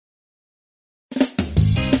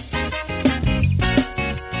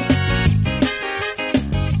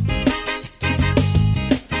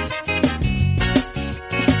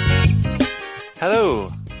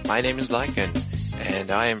My name is Lycan,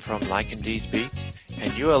 and I am from Lycan Dese Beats,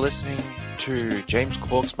 and you are listening to James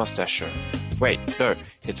Cork's Mustache Show. Wait, no,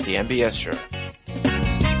 it's the MBS Show.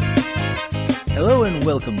 Hello and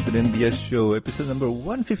welcome to the MBS Show, episode number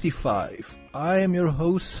 155. I am your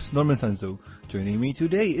host, Norman Sanzo. Joining me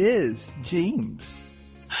today is James.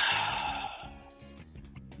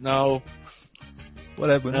 No.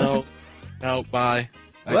 What happened? No, bye.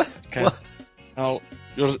 What? What? No,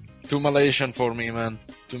 you're too Malaysian for me, man.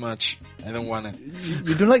 Too much. I don't want it.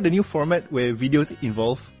 You don't like the new format where videos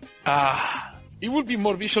involve? It would be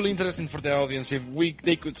more visually interesting for the audience if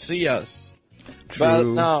they could see us. True. But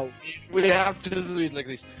no, we have to do it like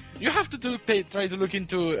this. You have to try to look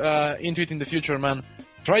into it in the future, man.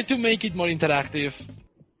 Try to make it more interactive.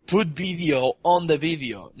 Put video on the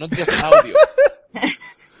video, not just audio.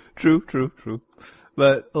 True.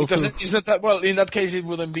 But also, because it's not that, well, in that case, it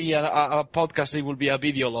wouldn't be a podcast. It would be a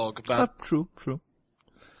video log. But true.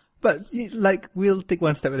 But like, we'll take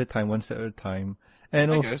one step at a time.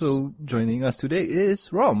 And also joining us today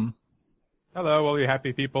is Rom. Hello, all you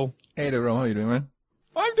happy people. Hey there, Rom. How you doing, man?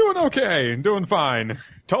 I'm doing okay. Doing fine.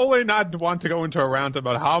 Totally not want to go into a rant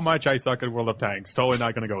about how much I suck at World of Tanks. Totally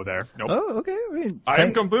not going to go there. Nope. Oh, okay. I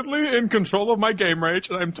am completely in control of my game rage,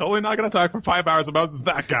 and I'm totally not going to talk for 5 hours about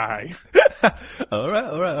that guy. All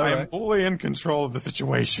right. I'm fully in control of the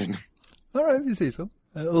situation. All right, if you say so.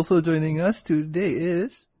 Also joining us today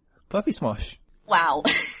is Puffy Smosh. Wow.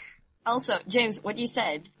 Also, James, what you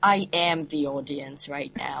said, I am the audience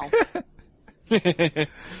right now.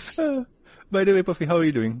 By the way, Puffy, how are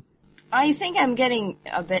you doing? I think I'm getting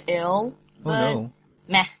a bit ill, but Oh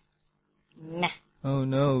meh. no. Oh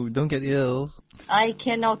no, don't get ill. I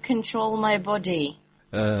cannot control my body.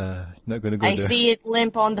 Not gonna go I there. see it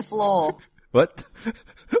limp on the floor. What?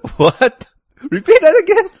 What? Repeat that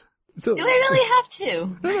again? So, Do I really have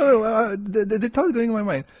to? No, the thought going in my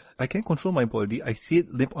mind. I can't control my body. I see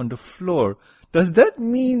it limp on the floor. Does that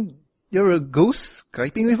mean you're a ghost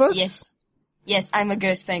Skyping with us? Yes, I'm a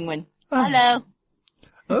ghost penguin. Hello.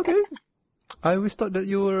 Okay. I always thought that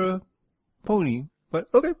you were a pony. But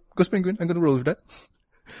okay, ghost penguin. I'm gonna roll with that.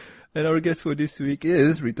 And our guest for this week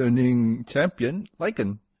is returning champion,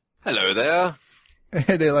 Lycan. Hello there.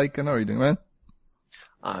 Hey there, Lycan. How are you doing, man?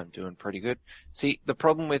 I'm doing pretty good. See, the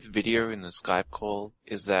problem with video in the Skype call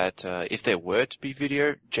is that if there were to be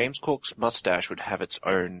video, James Cork's Mustache would have its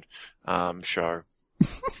own show.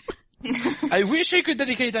 I wish I could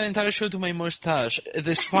dedicate an entire show to my mustache,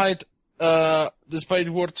 despite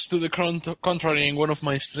words to the contrary in one of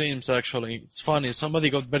my streams, actually. It's funny,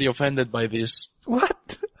 somebody got very offended by this.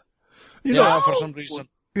 What? For some reason.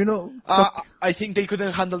 I think they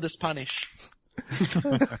couldn't handle the Spanish.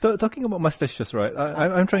 Talking about mustaches, right?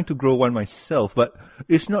 I'm trying to grow one myself, but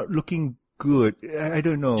it's not looking good. I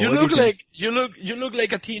don't know. You look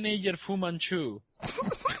like a teenager Fu Manchu.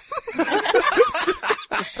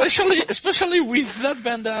 especially with that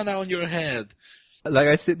bandana on your head. Like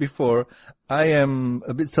I said before, I am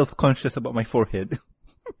a bit self-conscious about my forehead.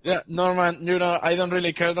 Yeah, Norman, I don't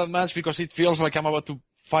really care that much because it feels like I'm about to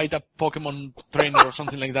fight a Pokemon trainer or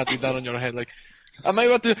something like that with that on your head. Like, am I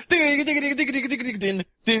about to...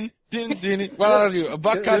 What are you, a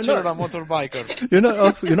bug catcher or a motorbiker? You're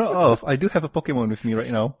not off. I do have a Pokemon with me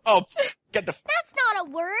right now. Oh, get the... That's not a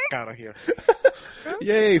word! Out of here.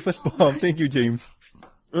 Yay, first bomb. Thank you, James.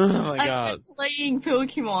 Oh my god. I've been playing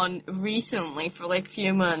Pokemon recently for like a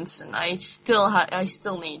few months, and I still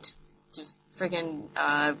need to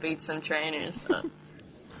friggin' beat some trainers.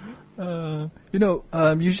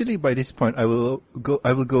 Usually by this point I will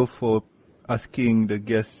go for asking the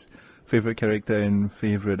guest's favorite character and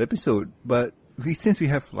favorite episode. But since we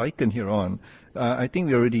have Lycan here on, I think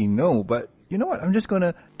we already know. But you know what? I'm just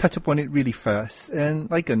gonna touch upon it really fast. And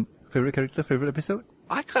Lycan, favorite character, favorite episode?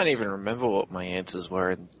 I can't even remember what my answers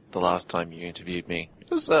were the last time you interviewed me.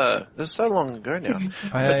 It was so long ago now.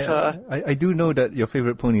 I do know that your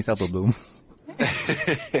favorite pony is Apple Bloom.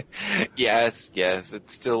 Yes,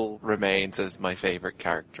 it still remains as my favorite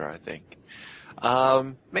character, I think.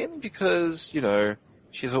 Mainly because,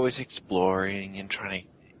 she's always exploring and trying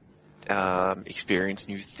to experience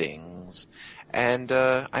new things. And,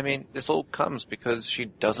 this all comes because she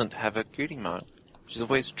doesn't have a cutie mark. She's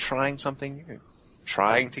always trying something new.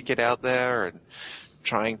 Trying to get out there and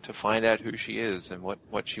trying to find out who she is and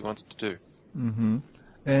what she wants to do. Mm-hmm.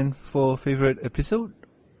 And for favorite episode?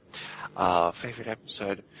 Favorite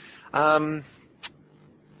episode?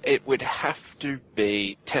 It would have to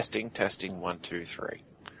be testing 1, 2, 3.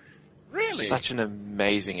 Really? Such an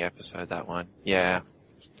amazing episode, that one. Yeah.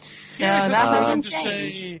 So that hasn't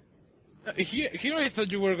changed. Here I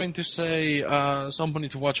thought you were going to say somebody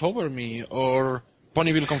to watch over me, or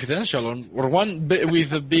Ponyville Confidential, or one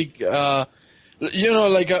with a big,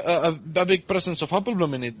 like a big presence of Apple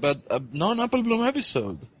Bloom in it, but a non-Apple Bloom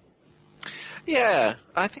episode. Yeah,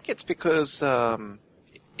 I think it's because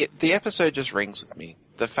the episode just rings with me.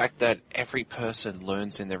 The fact that every person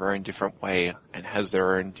learns in their own different way and has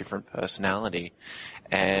their own different personality,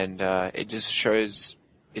 and it just shines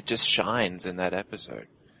in that episode.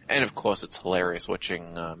 And of course, it's hilarious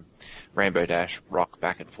watching Rainbow Dash rock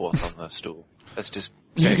back and forth on the stool. That's just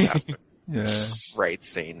fantastic. Yeah. Great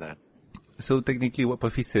scene, that. So technically, what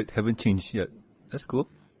Puffy said haven't changed yet. That's cool.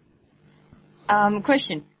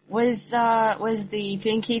 Question. Was the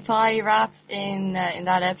Pinkie Pie rap in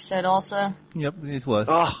that episode also? Yep, it was.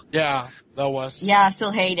 Oh, Yeah, that was. Yeah, I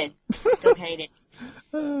still hate it. Still hate it.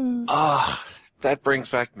 That brings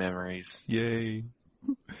back memories. Yay.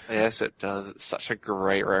 Yes, it does. It's such a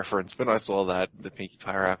great reference. When I saw that, the Pinkie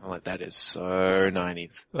Pie rap, I'm like, that is so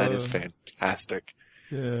 90s. That is fantastic.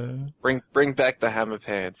 Yeah. Bring back the hammer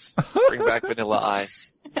pants. Bring back Vanilla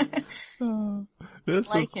Ice. That's so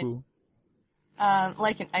Like it. cool.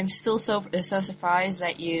 I'm still so surprised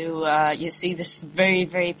that you see this very,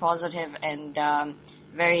 very positive and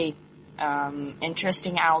very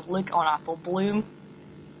interesting outlook on Apple Bloom,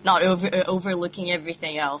 not overlooking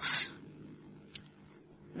everything else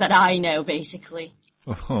that I know, basically.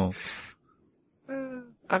 Oh.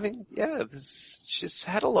 I mean, yeah, she's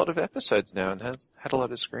had a lot of episodes now and has had a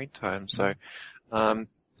lot of screen time, so, and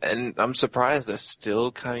I'm surprised they're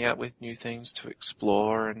still coming out with new things to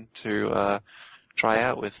explore and to, try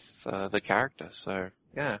out with, the character, so,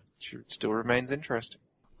 yeah, she still remains interesting.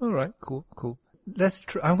 Alright, cool.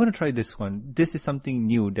 I'm gonna try this one. This is something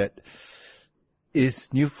new that is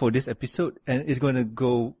new for this episode, and it's I'm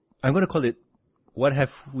gonna call it, what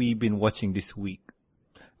have we been watching this week?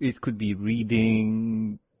 It could be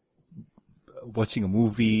reading, watching a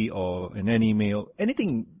movie or an anime or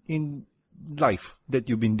anything in life that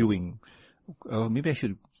you've been doing. Maybe I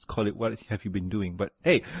should call it what have you been doing, but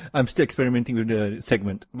hey, I'm still experimenting with the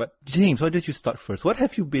segment. But James, why don't you start first? What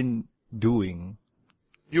have you been doing?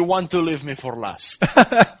 You want to leave me for last.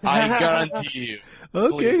 I guarantee you.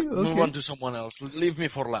 Okay, Please, okay. move on to someone else. Leave me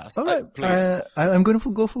for last. Alright, Please. I'm going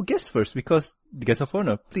to go for guest first because the guest of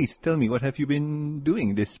honor. Please tell me, what have you been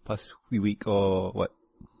doing this past week or what?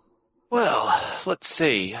 Well, let's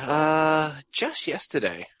see. Just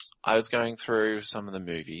yesterday, I was going through some of the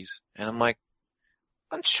movies, and I'm like,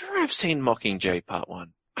 I'm sure I've seen Mockingjay Part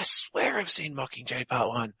 1. I swear I've seen Mockingjay Part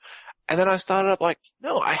 1. And then I started up like,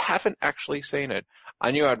 no, I haven't actually seen it. I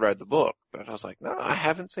knew I'd read the book, but I was like, no, I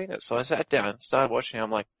haven't seen it. So I sat down, started watching it. I'm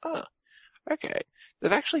like, okay.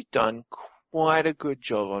 They've actually done quite a good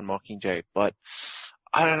job on Mockingjay, but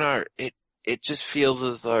I don't know. It just feels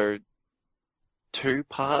as though 2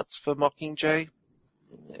 parts for Mockingjay.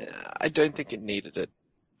 I don't think it needed it.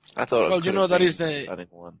 I thought Well, it you could know, have that been is done in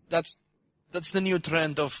one. that's the new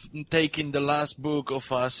trend of taking the last book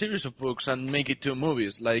of a series of books and make it 2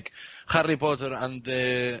 movies, like Harry Potter and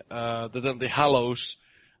the Deathly Hallows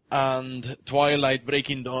and Twilight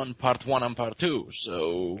Breaking Dawn Part 1 and Part 2.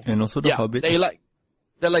 So And also The Hobbit.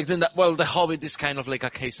 They're like doing that. Well, The Hobbit is kind of like a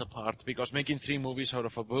case apart because making 3 movies out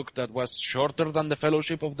of a book that was shorter than The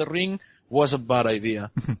Fellowship of the Ring was a bad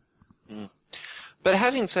idea. But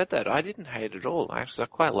having said that, I didn't hate it at all. Actually, I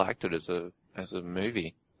quite liked it as a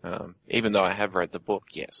movie. Even though I have read the book,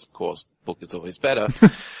 yes, of course, the book is always better.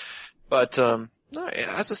 But, no,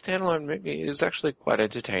 as a standalone movie, it was actually quite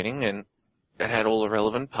entertaining and it had all the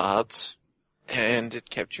relevant parts and it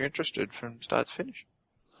kept you interested from start to finish.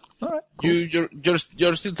 Alright, cool.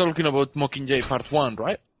 You're still talking about Mockingjay Part 1,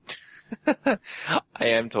 right? I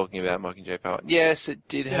am talking about Mockingjay Part 1. Yes, it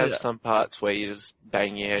did have Yeah. some parts where you just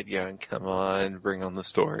bang your head going, come on, bring on the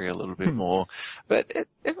story a little bit more. But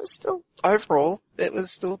it was still, overall, it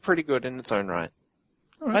was still pretty good in its own right.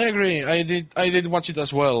 I agree. I did watch it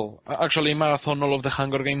as well. I actually marathon all of the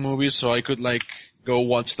Hunger Game movies so I could go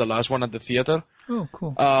watch the last one at the theater. Oh,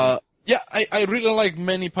 cool. Yeah, I really like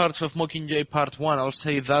many parts of Mockingjay Part 1. I'll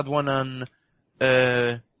say that one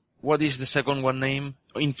and, what is the second one name?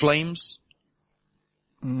 In Flames?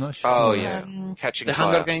 I'm not sure. Oh, yeah. Catching The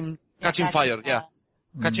Fire. Hunger Game, Catching Fire, yeah.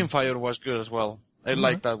 Mm. Catching Fire was good as well. I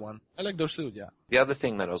like that one. I like those 2, yeah. The other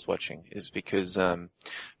thing that I was watching is because, for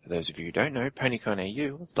those of you who don't know, PonyCon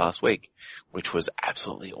AU was last week, which was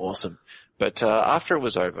absolutely awesome. But, after it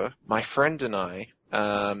was over, my friend and I,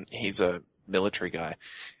 he's a military guy,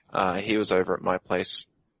 he was over at my place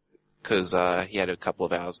because, he had a couple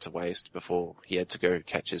of hours to waste before he had to go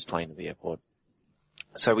catch his plane at the airport.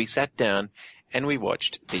 So we sat down and we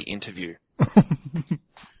watched The Interview.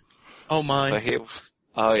 Oh my. So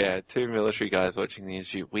Oh yeah, two military guys watching the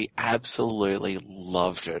interview. We absolutely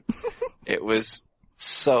loved it. It was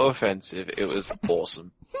so offensive. It was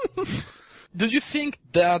awesome. Do you think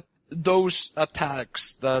that those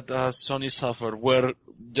attacks that Sonny suffered were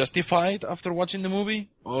justified after watching the movie?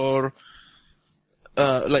 Or,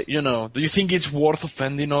 do you think it's worth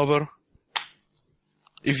offending over?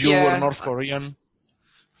 If you were North Korean?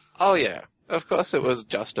 Oh yeah, of course it was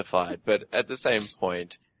justified, but at the same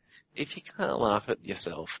point, if you can't laugh at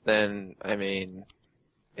yourself, then, I mean,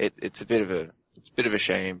 it's a bit of a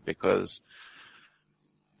shame because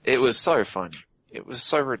it was so funny. It was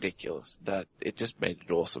so ridiculous that it just made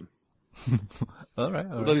it awesome. All right.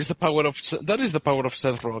 That is the power of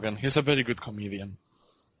Seth Rogen. He's a very good comedian.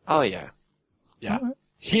 Oh yeah. Yeah. Right.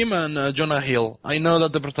 Him and Jonah Hill. I know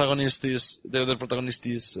that the other protagonist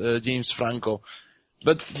is James Franco,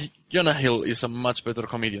 but Jonah Hill is a much better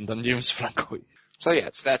comedian than James Franco. So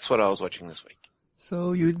yes, that's what I was watching this week.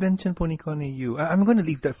 So you mentioned Ponycon EU. I'm going to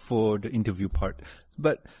leave that for the interview part.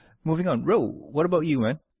 But moving on, Ro, what about you,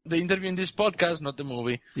 man? The interview in this podcast, not the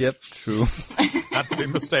movie. Yep, true. Not to be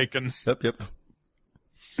mistaken. Yep.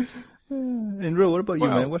 And Ro, what about you,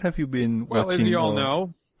 man? What have you been watching? Well, as you all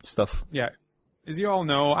know, stuff. Yeah. As you all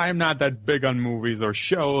know, I'm not that big on movies or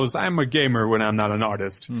shows. I'm a gamer when I'm not an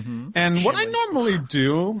artist. Mm-hmm. And what I normally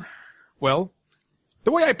do, well,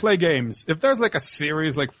 the way I play games, if there's like a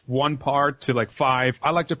series, like 1 part to like 5, I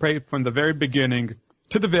like to play from the very beginning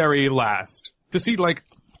to the very last to see like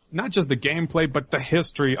not just the gameplay, but the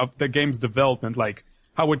history of the game's development, like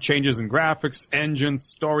how it changes in graphics, engines,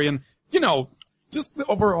 story, and, just the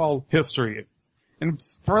overall history. And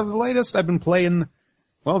for the latest, I've been playing,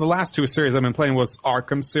 well, the last 2 series I've been playing was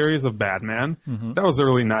Arkham series of Batman. Mm-hmm. That was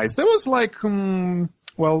really nice. There was like,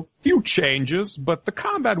 few changes, but the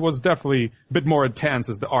combat was definitely a bit more intense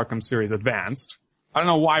as the Arkham series advanced. I don't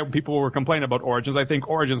know why people were complaining about Origins. I think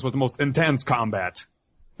Origins was the most intense combat,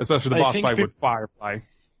 especially the boss fight with Firefly.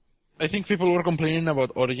 I think people were complaining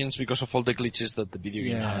about Origins because of all the glitches that the video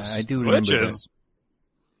game has. I do remember glitches.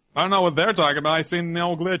 I don't know what they're talking about. I seen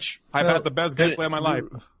no glitch. I've had the best gameplay of my life.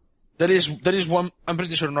 There is one, I'm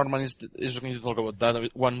pretty sure Norman is going to talk about that,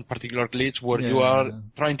 one particular glitch where you are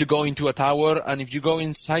trying to go into a tower, and if you go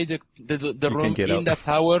inside the room in that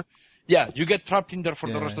tower, you get trapped in there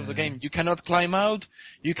for the rest of the game. You cannot climb out,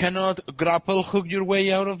 you cannot grapple hook your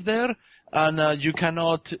way out of there, and you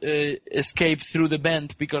cannot escape through the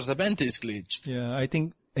vent because the vent is glitched. Yeah, I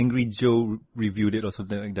think Angry Joe reviewed it or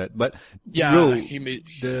something like that. But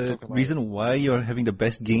the reason why you're having the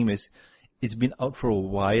best game is it's been out for a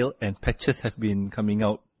while and patches have been coming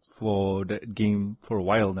out for the game for a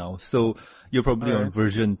while now. So you're probably on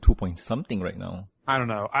version 2 point something right now. I don't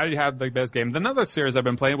know. I had the best game. Another series I've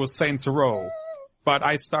been playing was Saints Row. But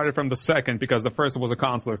I started from the second because the first was a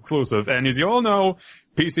console exclusive. And as you all know,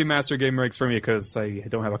 PC Master Game breaks for me because I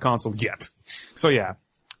don't have a console yet. So yeah.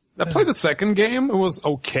 I played the second game. It was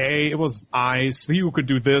okay. It was nice. You could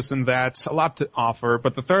do this and that. A lot to offer.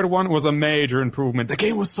 But the third one was a major improvement. The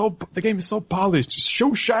game is so polished.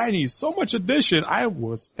 So shiny. So much addition. I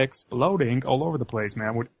was exploding all over the place,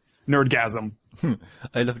 man, with nerdgasm.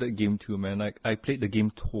 I love that game too, man. Like, I played the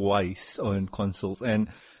game twice on consoles and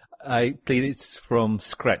I played it from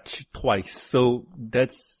scratch twice. So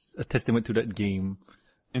that's a testament to that game.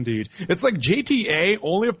 Indeed. It's like GTA,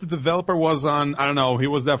 only if the developer was on, I don't know, he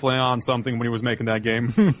was definitely on something when he was making that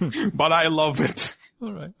game. But I love it.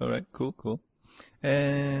 Alright. Cool.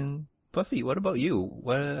 And Puffy, what about you?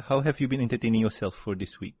 How have you been entertaining yourself for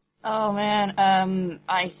this week? Oh man,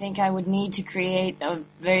 I think I would need to create a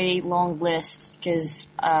very long list because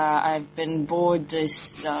I've been bored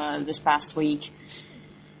this past week.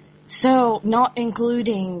 So, not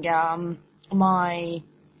including my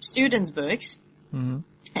students' books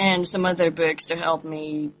and some other books to help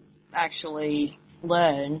me actually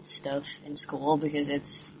learn stuff in school because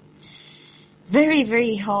it's very,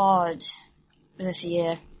 very hard this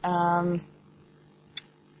year.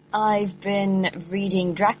 I've been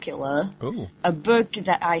reading Dracula, a book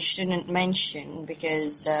that I shouldn't mention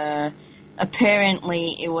because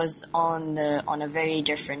apparently it was on a very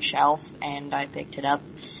different shelf and I picked it up.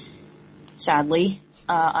 Sadly,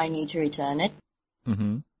 I need to return it.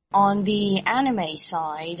 Mm-hmm. On the anime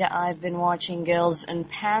side, I've been watching Girls in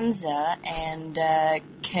Panzer and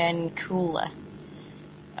Ken Cooler.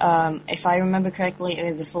 If I remember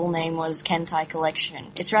correctly, the full name was Kentai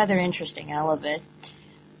Collection. It's rather interesting. I love it.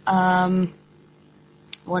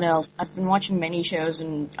 What else? I've been watching many shows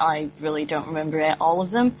and I really don't remember all of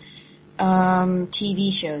them.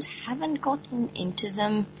 TV shows. Haven't gotten into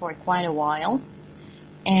them for quite a while.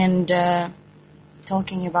 And to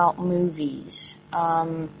talking about movies.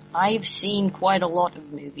 I've seen quite a lot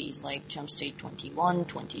of movies, like Jump Street 21,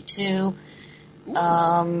 22.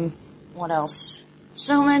 What else?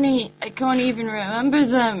 So many, I can't even remember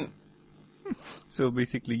them. So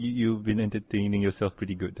basically, you've been entertaining yourself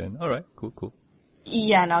pretty good then. Alright, cool.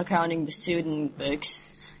 Yeah, not counting the student books,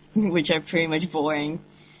 which are pretty much boring.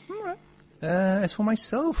 Alright. As for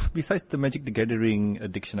myself, besides the Magic the Gathering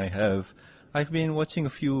addiction I have, I've been watching a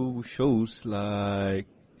few shows like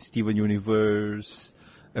Steven Universe,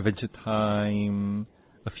 Adventure Time,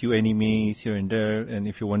 a few animes here and there, and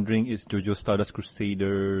if you're wondering, it's JoJo Stardust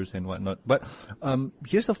Crusaders and whatnot. But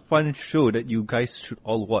here's a fun show that you guys should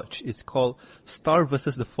all watch. It's called Star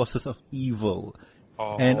vs. the Forces of Evil.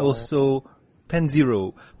 Oh. And also Pen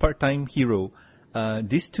Zero, Part-Time Hero.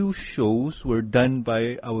 These two shows were done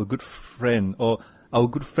by our good friend, or our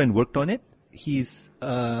good friend worked on it. He's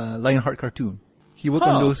Lionheart Cartoon. He worked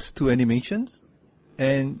on those two animations,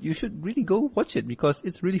 and you should really go watch it because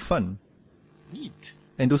it's really fun. Neat.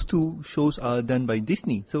 And those two shows are done by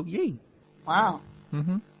Disney, so yay. Wow.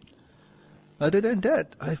 Mm-hmm. Other than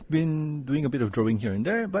that, I've been doing a bit of drawing here and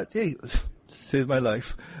there, but hey, saved my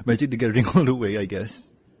life. Magic the Gathering all the way, I guess.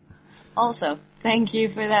 Also, thank you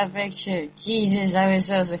for that picture. Jesus, I was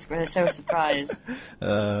so surprised.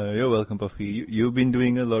 You're welcome, Puffy. You've been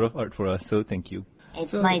doing a lot of art for us, so thank you.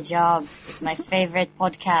 It's my job. It's my favorite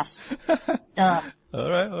podcast. Duh.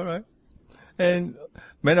 Alright. And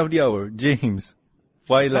Man of the Hour, James.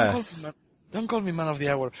 Why last? Don't call me Man of the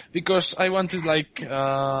Hour, because I want to, I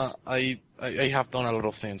have done a lot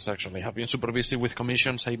of things, actually. I have been super busy with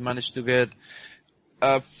commissions. I managed to get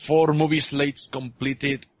 4 movie slates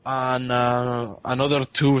completed and another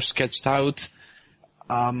 2 sketched out.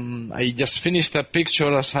 I just finished a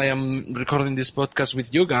picture as I am recording this podcast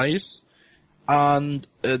with you guys, and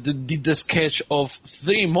did the sketch of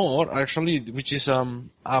 3 more, actually, which is a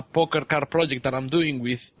poker card project that I'm doing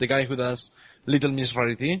with the guy who does Little Miss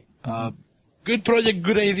Rarity. Good project,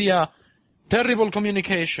 good idea, terrible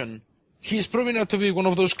communication. He's proving out to be one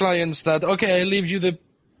of those clients that, okay, I leave you the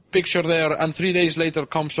picture there, and 3 days later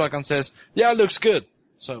comes back and says, yeah, looks good.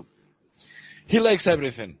 So, he likes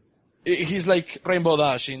everything. He's like Rainbow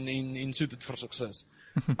Dash in Suited for Success.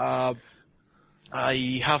 I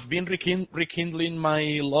have been rekindling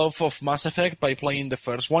my love of Mass Effect by playing the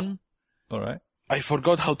first one. Alright. I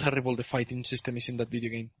forgot how terrible the fighting system is in that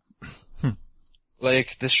video game.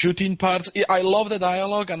 Like, the shooting parts, I love the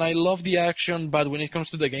dialogue and I love the action, but when it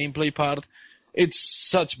comes to the gameplay part, it's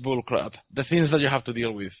such bullcrap. The things that you have to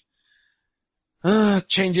deal with.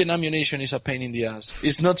 Changing ammunition is a pain in the ass.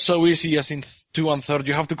 It's not so easy as in 2 and 3.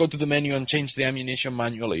 You have to go to the menu and change the ammunition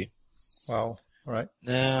manually. Wow. Alright.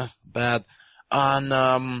 Yeah, bad.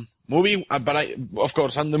 And, movie, but of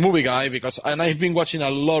course, I'm the movie guy and I've been watching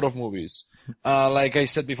a lot of movies. Like I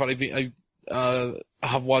said before, I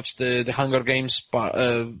have watched the Hunger Games,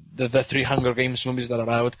 the 3 Hunger Games movies that are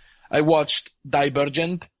out. I watched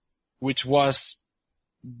Divergent, which was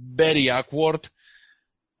very awkward.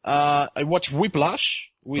 I watched Whiplash,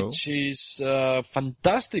 which is a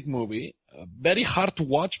fantastic movie. Very hard to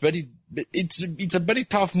watch. It's a very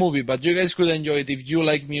tough movie, but you guys could enjoy it if you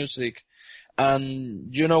like music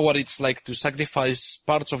and you know what it's like to sacrifice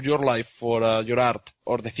parts of your life for your art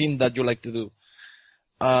or the thing that you like to do.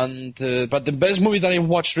 And but the best movie that I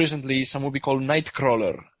watched recently is a movie called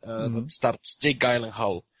Nightcrawler that stars Jake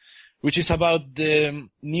Gyllenhaal, which is about the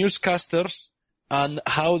newscasters and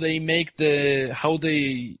how they manage to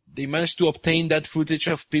obtain that footage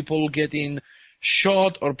of people getting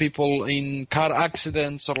shot or people in car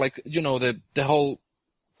accidents or the whole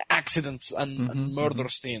accidents and murder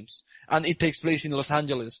scenes. And it takes place in Los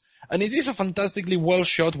Angeles. And it is a fantastically well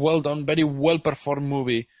shot, well done, very well performed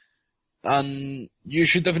movie. And you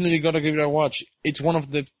should definitely gotta give it a watch. It's one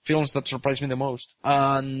of the films that surprised me the most.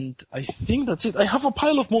 And I think that's it. I have a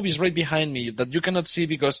pile of movies right behind me that you cannot see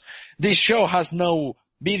because this show has no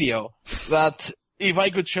video. That if I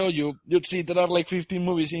could show you, you'd see there are like 15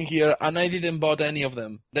 movies in here and I didn't bought any of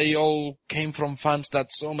them. They all came from fans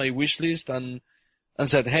that saw my wish list and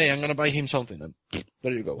said, hey, I'm gonna buy him something. And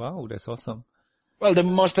there you go. Wow, that's awesome. Well, the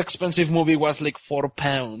most expensive movie was like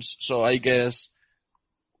 £4, so I guess,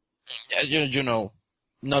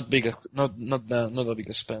 not a big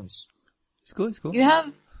expense. It's cool. You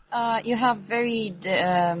have very,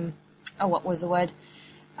 what was the word?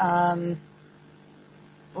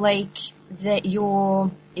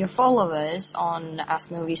 Your followers on Ask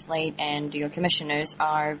Movie Slate and your commissioners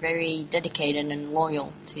are very dedicated and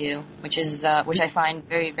loyal to you, which I find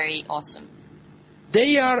very, very awesome.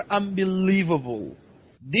 They are unbelievable.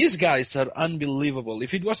 These guys are unbelievable.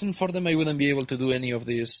 If it wasn't for them, I wouldn't be able to do any of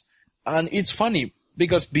this. And it's funny.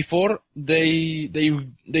 because before they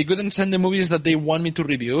couldn't send the movies that they want me to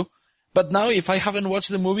review, but now if I haven't watched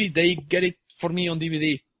the movie, they get it for me on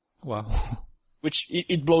DVD. Wow. Which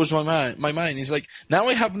it blows my mind. It's like, now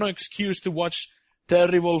I have no excuse to watch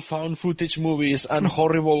terrible found footage movies and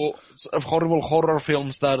horrible horror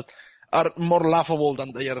films that are more laughable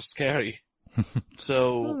than they are scary.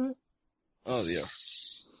 So, oh dear.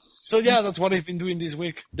 So yeah, that's what I've been doing this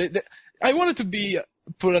week. I wanted to be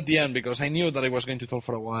put at the end because I knew that I was going to talk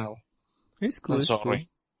for a while. It's cool. I'm sorry. Cool.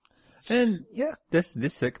 And yeah, that's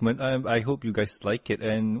this segment. I hope you guys like it.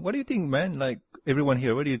 And what do you think, man? Like, everyone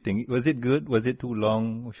here, what do you think? Was it good? Was it too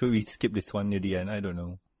long? Or should we skip this one near the end? I don't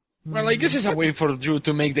know. Well, I guess it's a way for you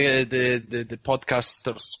to make the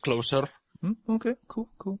podcasters closer. Okay, cool.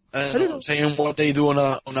 Saying what they do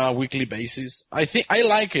on a weekly basis. I think I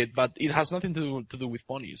like it, but it has nothing to do with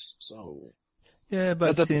ponies. So yeah,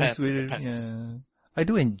 but since depends. I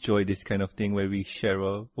do enjoy this kind of thing where we share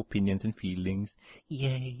our opinions and feelings.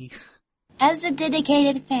 Yay! As a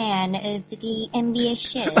dedicated fan of the MBS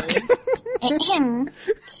show,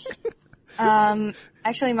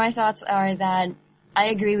 actually my thoughts are that I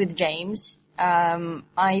agree with James.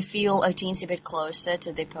 I feel a teensy bit closer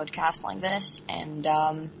to the podcast like this, and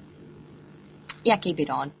yeah, keep it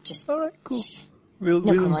on. Just all right, cool. We'll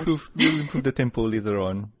improve the tempo later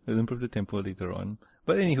on.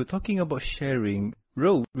 But anywho, talking about sharing,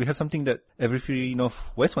 Ro, we have something that every Free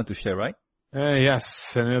Northwest want to share, right?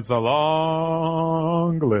 Yes, and it's a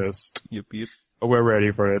long list. Yep. We're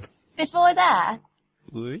ready for it. Before that,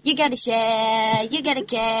 Oi. you gotta share, you gotta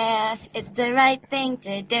care. It's the right thing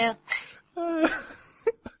to do. All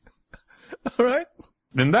right.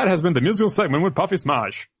 And that has been the musical segment with Puffy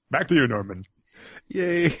Smosh. Back to you, Norman.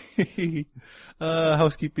 Yay.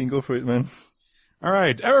 Housekeeping, go for it, man. All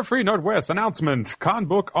right, Everfree Northwest announcement, Con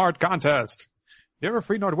Book Art Contest. The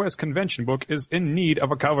Everfree Northwest convention book is in need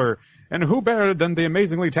of a cover, and who better than the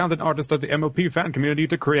amazingly talented artist of the MLP fan community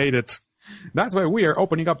to create it? That's why we are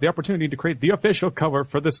opening up the opportunity to create the official cover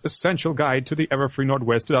for this essential guide to the Everfree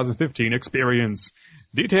Northwest 2015 experience.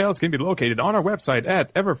 Details can be located on our website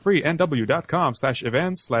at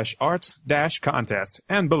everfreenw.com/events/art-contest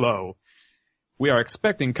and below. We are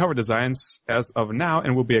expecting cover designs as of now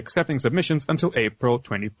and will be accepting submissions until April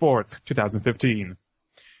 24th, 2015.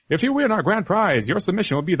 If you win our grand prize, your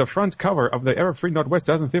submission will be the front cover of the Everfree Northwest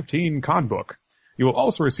 2015 con book. You will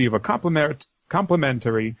also receive a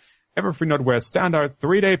complimentary Everfree Northwest standard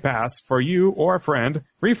 3-day pass for you or a friend.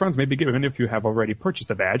 Refunds may be given if you have already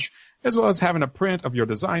purchased a badge, as well as having a print of your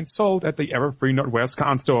design sold at the Everfree Northwest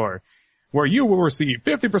Con Store, where you will receive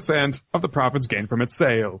 50% of the profits gained from its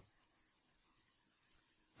sale.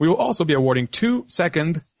 We will also be awarding 2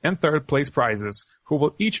 second and third place prizes, who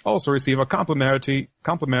will each also receive a complimentary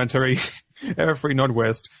Everfree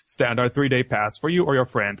Northwest standard 3-day pass for you or your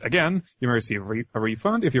friend. Again, you may receive a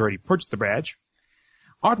refund if you already purchased the badge.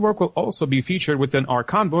 Artwork will also be featured within our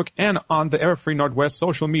con book and on the Everfree Northwest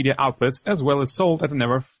social media outlets, as well as sold at an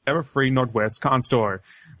Everfree Northwest Con Store,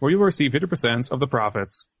 where you will receive 50% of the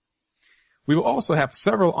profits. We will also have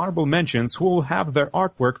several honorable mentions who will have their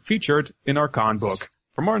artwork featured in our con book.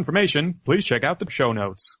 For more information, please check out the show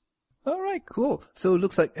notes. All right, cool. So it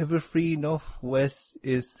looks like Everfree Northwest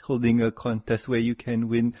is holding a contest where you can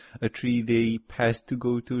win a 3-day pass to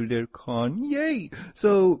go to their con. Yay!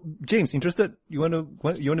 So, James, interested? You wanna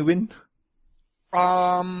win?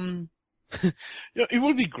 It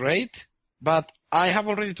will be great, but I have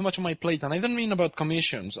already too much on my plate, and I don't mean about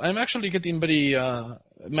commissions. I'm actually getting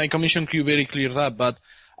my commission queue very cleared up, but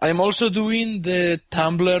I'm also doing the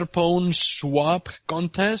Tumblr Pwn Swap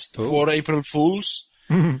contest for April Fools.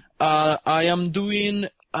 I am doing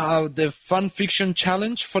the fan fiction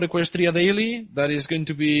challenge for Equestria Daily. That is going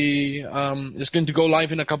to be go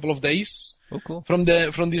live in a couple of days. Oh, cool. From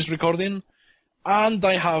this recording. And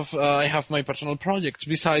I have my personal projects.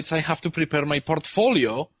 Besides, I have to prepare my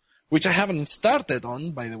portfolio, which I haven't started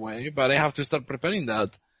on, by the way, but I have to start preparing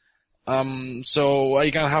that. So I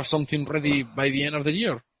can have something ready by the end of the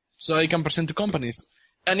year, so I can present to companies.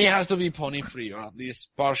 And it has to be pony free, or at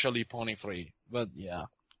least partially pony free. But yeah.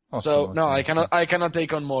 Awesome, I cannot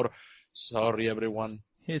take on more. Sorry, everyone.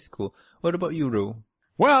 It's cool. What about you, Ro?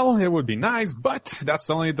 Well, it would be nice, but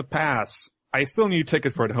that's only the pass. I still need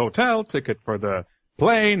ticket for the hotel, ticket for the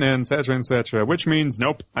plane, and etc., which means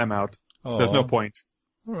nope, I'm out. Aww. There's no point.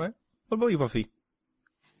 All right. What about you, Buffy?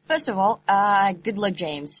 First of all, good luck,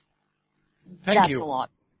 James. Thank you.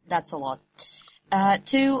 That's a lot.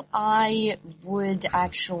 2, I would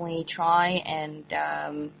actually try and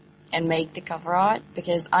make the cover art,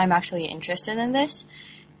 because I'm actually interested in this.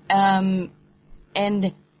 And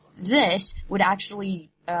this would actually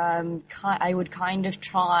I would kind of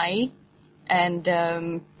try and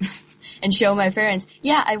and show my parents,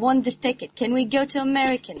 yeah, I won this ticket. Can we go to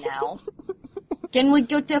America now? Can we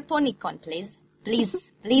go to a PonyCon, please? Please,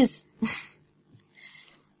 please.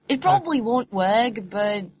 It probably won't work,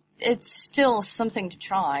 but it's still something to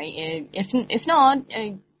try. If not,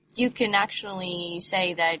 you can actually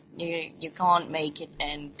say that you can't make it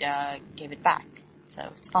and give it back. So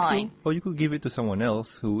it's fine. Or you could give it to someone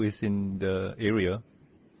else who is in the area.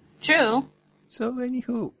 True. So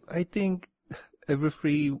anywho, I think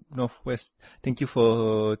Everfree Northwest, thank you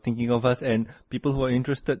for thinking of us, and people who are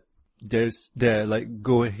interested, like,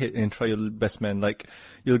 go ahead and try your best, man. Like,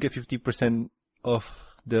 you'll get 50%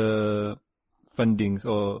 off the fundings,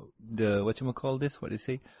 or the, what do you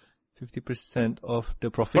say? 50% of the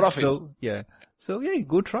profit. So, yeah. So, yeah,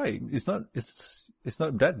 go try. It's not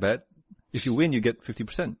that bad. If you win, you get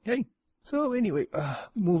 50%. Yay. So anyway,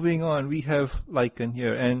 moving on, we have Lycan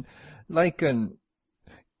here, and Lycan,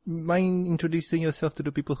 mind introducing yourself to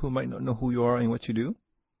the people who might not know who you are and what you do?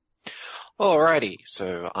 Alrighty,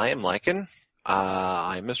 so I am Lycan.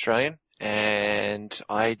 I'm Australian, and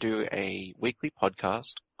I do a weekly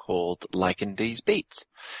podcast called Lycan Dese Beats.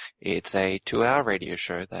 It's a 2-hour radio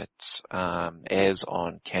show that airs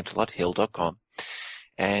on canterlothill.com,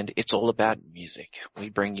 and it's all about music. We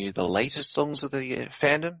bring you the latest songs of the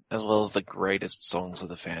fandom, as well as the greatest songs of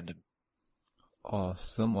the fandom.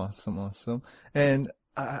 Awesome. And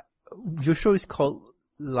your show is called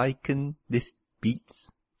Lycan Dese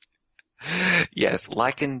Beats? Yes,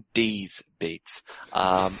 Lycan Dese Beats.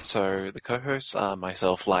 So the co-hosts are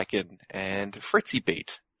myself, Lycan, and Fritzy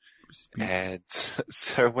Beat. And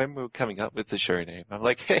so when we were coming up with the show name, I'm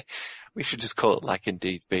like, hey, we should just call it Lycan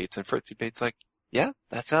Dese Beats. And Fritzy Beat's like, yeah,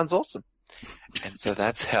 that sounds awesome. And so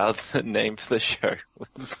that's how the name for the show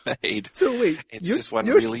was made. So wait, it's just one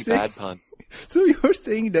really bad pun. So you're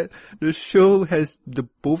saying that the show has the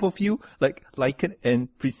both of you, like Lycan and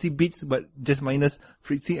Fritzy Beats, but just minus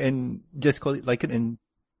Fritzy and just call it Lycan and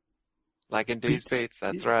Lycan Dese Beats,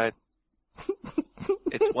 that's right.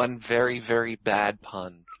 It's one very, very bad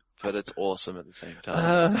pun, but it's awesome at the same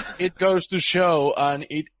time. It goes to show, and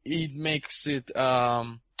it makes it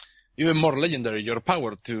even more legendary, your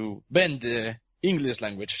power to bend the English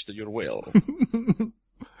language to your will.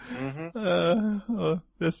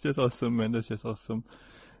 That's just awesome, man. That's just awesome.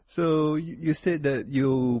 So you said that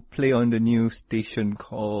you play on the new station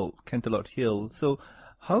called Canterlot Hill. So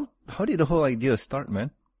how did the whole idea start,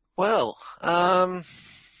 man? Well,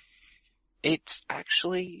 it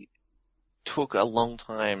actually took a long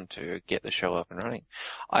time to get the show up and running.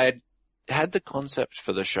 I had the concept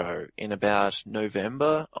for the show in about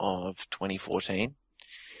November of 2014.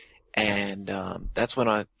 And that's when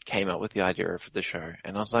I came up with the idea for the show.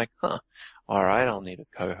 And I was like, alright, I'll need a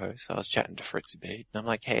co-host. So I was chatting to Fritzy Beat, and I'm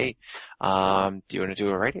like, hey, do you want to do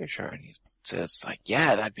a radio show? And he says, like,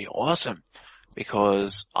 yeah, that'd be awesome.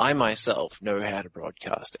 Because I myself know how to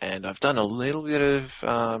broadcast, and I've done a little bit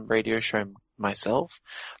of radio show myself,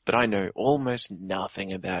 but I know almost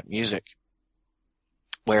nothing about music.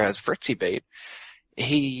 Whereas Fritzy Beat,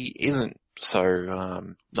 he isn't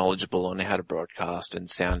so knowledgeable on how to broadcast and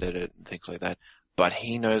sound edit and things like that, but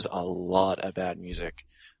he knows a lot about music.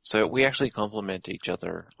 So we actually complement each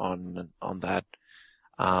other on that.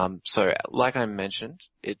 So like I mentioned,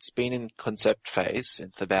 it's been in concept phase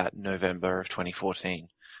since about November of 2014,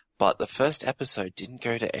 but the first episode didn't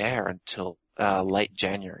go to air until late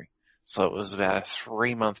January. So it was about a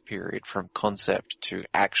 3-month period from concept to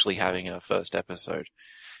actually having our first episode.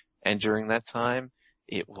 And during that time,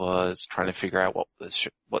 it was trying to figure out what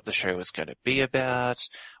the show was going to be about,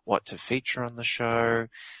 what to feature on the show,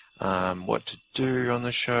 what to do on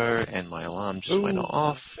the show, and my alarm just went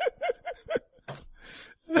off.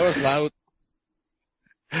 That was loud.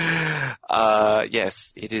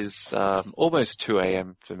 Yes, it is almost 2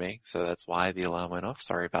 a.m. for me, so that's why the alarm went off.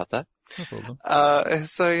 Sorry about that. No problem.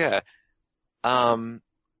 So yeah,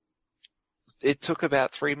 it took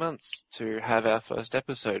about 3 months to have our first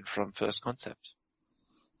episode from first concept.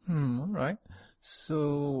 All right.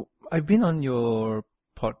 So I've been on your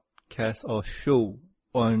podcast or show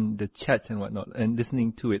on the chats and whatnot and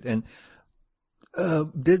listening to it, and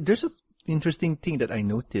there's an interesting thing that I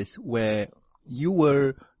noticed where you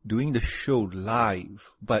were doing the show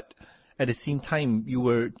live, but at the same time you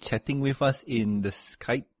were chatting with us in the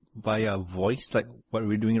Skype via voice, like what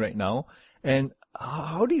we're doing right now. And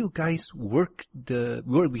how do you guys work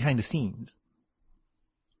behind the scenes?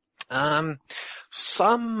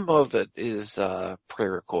 Some of it is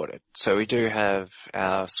pre-recorded. So we do have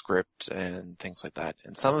our script and things like that,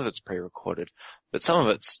 and some of it's pre-recorded, but some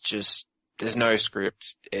of it's just, there's no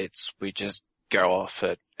script. We just go off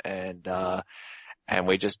it, and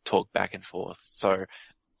we just talk back and forth. So,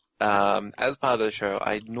 as part of the show,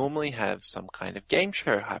 I normally have some kind of game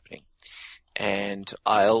show happening, and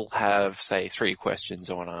I'll have, say, 3 questions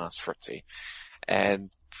I want to ask Fritzy. And,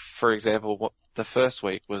 for example, the first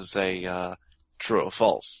week was a true or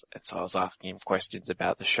false, and so I was asking him questions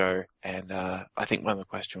about the show, and I think one of the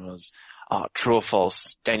questions was, true or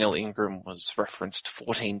false, Daniel Ingram was referenced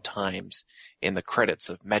 14 times in the credits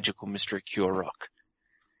of Magical Mystery Cure Rock.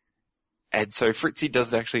 And so Fritzy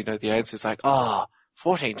doesn't actually know the answer. It's like,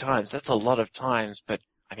 14 times, that's a lot of times, but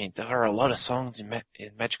I mean, there are a lot of songs in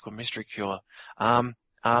Magical Mystery Cure. I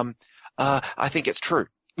think it's true.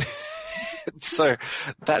 So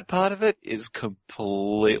that part of it is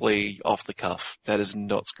completely off the cuff. That is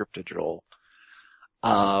not scripted at all.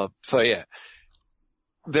 So yeah,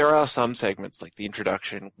 there are some segments like the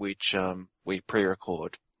introduction which we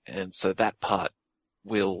pre-record, and so that part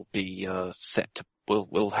will be set to.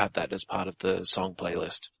 We'll have that as part of the song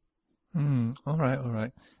playlist. All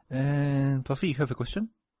right. And Puffy, you have a question?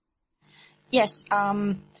 Yes.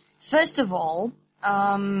 First of all,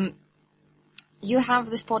 you have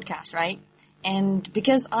this podcast, right? And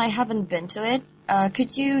because I haven't been to it,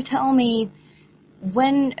 could you tell me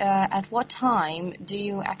when, at what time do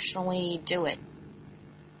you actually do it?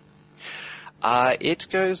 It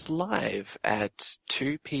goes live at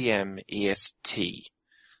 2 p.m. EST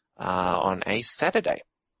on a Saturday.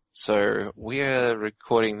 So we're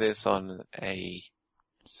recording this on a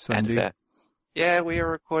Sunday. We are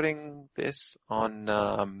recording this on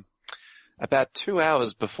about 2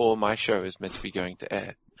 hours before my show is meant to be going to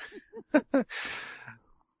air.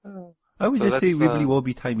 I would just say wibbly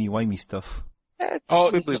wobbly timey wimey stuff. Yeah,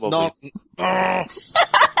 wibbly wobbly.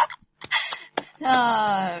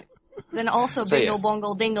 No. Then also So, bingle yes.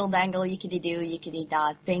 bongle dingle dangle yickety doo yickety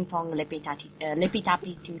da ping pong lippy tappy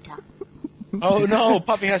toota. Oh no,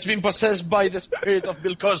 Puppy has been possessed by the spirit of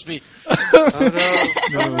Bill Cosby. Oh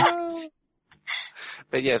no.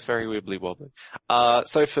 But yes, very wibbly wobbly.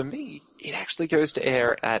 So for me, it actually goes to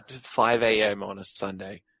air at 5 a.m. on a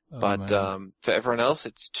Sunday. But for everyone else,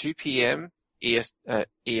 it's 2 p.m.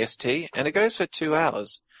 EST, and it goes for 2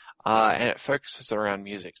 hours. And it focuses around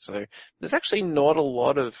music. So there's actually not a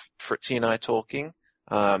lot of Fritzy and I talking.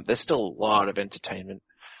 There's still a lot of entertainment.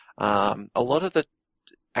 A lot of the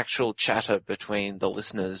actual chatter between the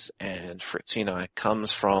listeners and Fritzy and I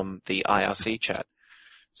comes from the IRC chat.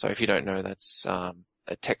 So if you don't know, that's a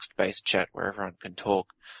text-based chat where everyone can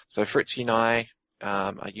talk. So Fritzy and I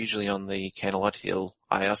are usually on the Canterlot Hill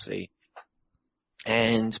IRC.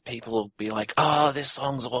 And people will be like, this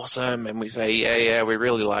song's awesome. And we say, yeah, we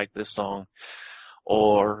really like this song.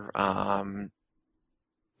 Or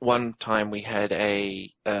one time we had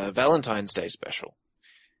a Valentine's Day special.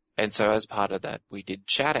 And so as part of that, we did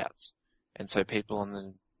shout-outs. And so people on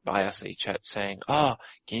the IRC chat saying, can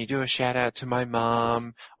you do a shout-out to my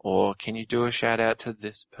mom? Or can you do a shout-out to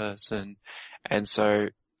this person? And so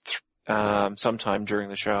sometime during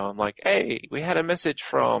the show, I'm like, hey, we had a message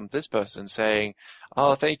from this person saying,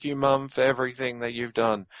 thank you, Mum, for everything that you've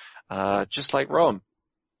done. Just like Rom.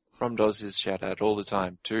 Rom does his shout out all the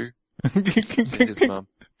time to his mum.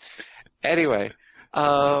 Anyway,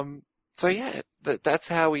 so yeah, that's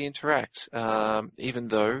how we interact. Even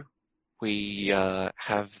though we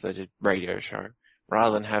have the radio show,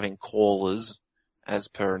 rather than having callers as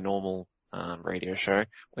per a normal radio show,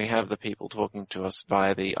 we have the people talking to us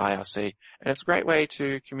via the IRC, and it's a great way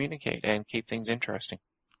to communicate and keep things interesting.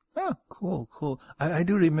 Oh, cool. I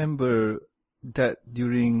do remember that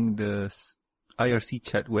during the IRC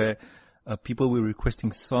chat where people were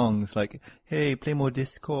requesting songs like, hey, play more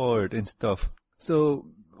Discord and stuff. So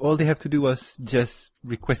all they have to do was just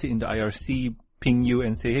request it in the IRC, ping you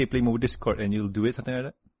and say, hey, play more Discord, and you'll do it, something like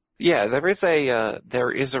that? Yeah,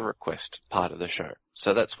 there is a request part of the show.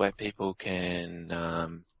 So that's where people can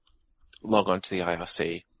log on to the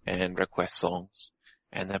IRC and request songs.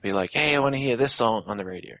 And they'll be like, hey, I want to hear this song on the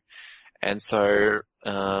radio. And so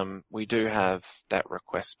we do have that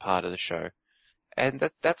request part of the show. And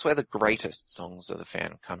that's where the greatest songs of the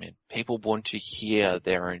fan come in. People want to hear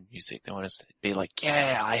their own music. They want to be like,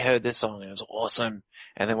 yeah, I heard this song, it was awesome.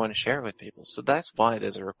 And they want to share it with people. So that's why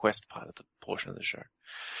there's a request part of the portion of the show.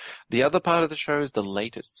 The other part of the show is the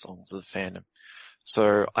latest songs of the fandom.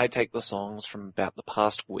 So I take the songs from about the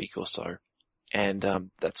past week or so,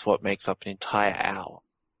 and that's what makes up an entire hour.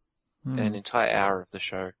 An entire hour of the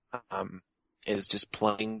show is just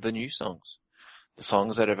playing the new songs. The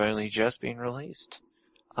songs that have only just been released.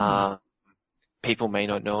 People may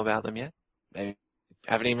not know about them yet. They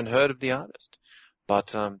haven't even heard of the artist.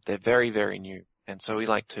 But they're very, very new. And so we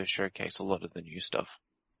like to showcase a lot of the new stuff.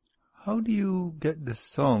 how do you get the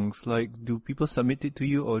songs? Like, do people submit it to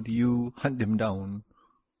you, or do you hunt them down?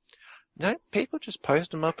 No, people just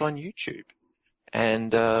post them up on YouTube.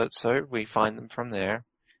 And so we find them from there.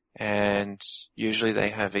 And usually they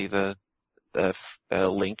have either a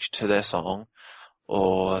link to their song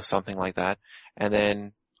or something like that. And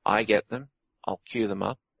then I get them, I'll queue them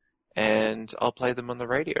up, and I'll play them on the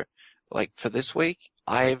radio. Like for this week,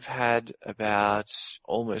 I've had about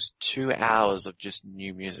almost 2 hours of just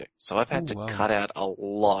new music. So I've had to cut out a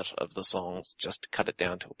lot of the songs just to cut it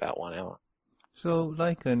down to about 1 hour. So,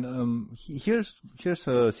 Lycan, here's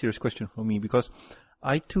a serious question for me, because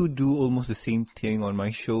I too do almost the same thing on my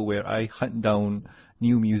show where I hunt down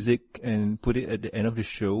new music and put it at the end of the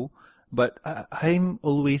show. But I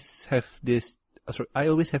always have this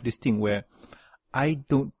thing where I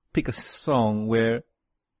don't pick a song where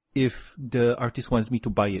if the artist wants me to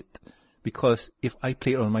buy it, because if I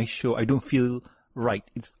play it on my show, I don't feel right.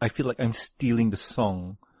 I feel like I'm stealing the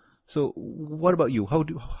song. So what about you? How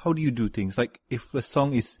do you do things? Like if a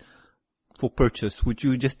song is for purchase, would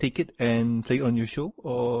you just take it and play it on your show,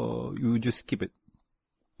 or you just keep it?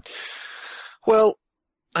 Well,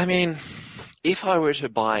 I mean, if I were to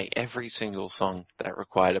buy every single song that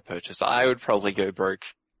required a purchase, I would probably go broke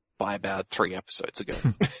by about 3 episodes ago.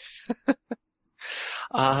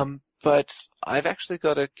 But I've actually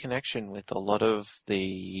got a connection with a lot of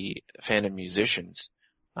the fandom musicians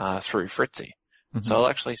through Fritzy. Mm-hmm. So I'll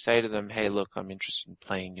actually say to them, hey, look, I'm interested in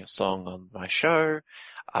playing your song on my show.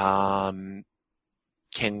 Can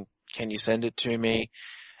you send it to me?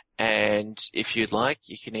 And if you'd like,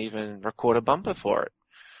 you can even record a bumper for it.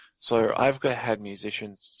 So I've had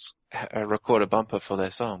musicians record a bumper for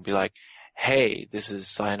their song, be like, hey, this is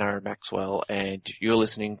Sayonara Maxwell, and you're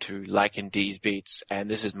listening to Lycan Dese Beats, and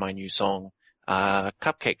this is my new song,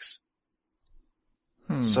 Cupcakes.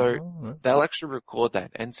 So they'll actually record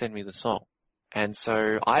that and send me the song. And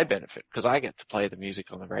so I benefit because I get to play the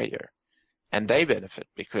music on the radio. And they benefit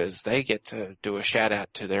because they get to do a shout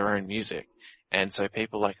out to their own music. And so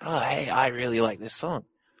people are like, oh, hey, I really like this song.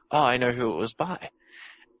 Oh, I know who it was by.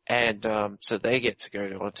 And so they get to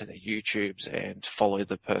go onto their YouTubes and follow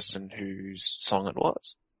the person whose song it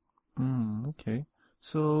was. Okay.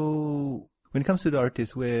 So when it comes to the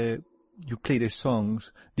artists where you play their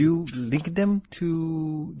songs, do you link them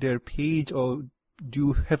to their page, or do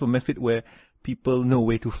you have a method where people know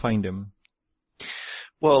where to find them?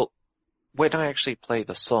 Well, when I actually play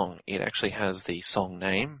the song, it actually has the song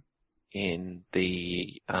name in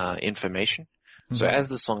the information. Mm-hmm. So as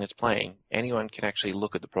the song is playing, anyone can actually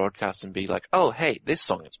look at the broadcast and be like, oh, hey, this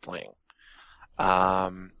song is playing.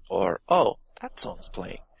 Or, oh, that song's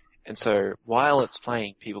playing. And so while it's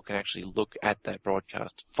playing, people can actually look at that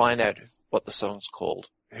broadcast, find out what the song's called,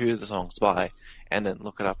 who the song's by, and then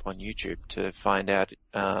look it up on YouTube to find out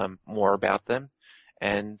more about them,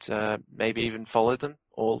 and maybe even follow them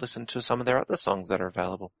or listen to some of their other songs that are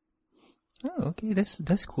available. Oh, okay,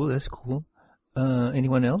 that's cool. That's cool.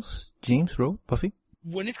 Anyone else? James, Ro, Puffy?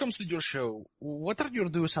 When it comes to your show, what are your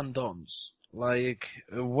do's and don'ts? Like,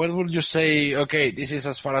 what would you say? Okay, this is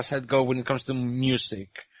as far as I'd go when it comes to music,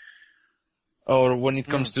 or when it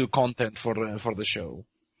comes to content for the show.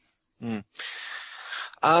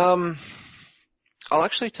 I'll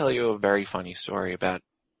actually tell you a very funny story about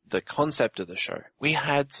the concept of the show. We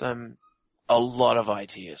had a lot of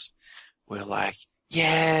ideas. We're like,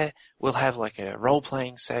 yeah, we'll have like a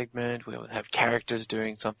role-playing segment, we'll have characters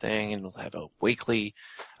doing something, and we'll have a weekly,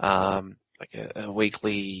 a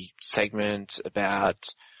weekly segment about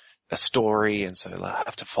a story, and so they'll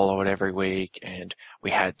have to follow it every week, and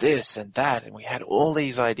we had this and that, and we had all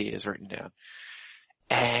these ideas written down.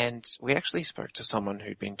 And we actually spoke to someone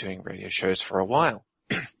who'd been doing radio shows for a while.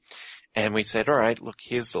 And we said, all right, look,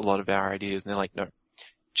 here's a lot of our ideas. And they're like, no,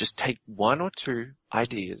 just take 1 or 2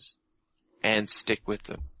 ideas and stick with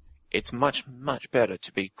them. It's much, much better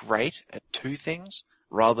to be great at 2 things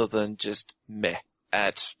rather than just meh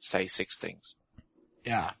at, say, 6 things.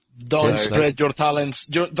 Yeah. Don't spread your talents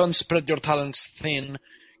thin.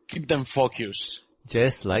 Keep them focused.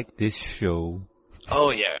 Just like this show.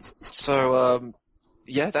 Oh, yeah. So,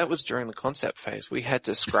 yeah, that was during the concept phase. We had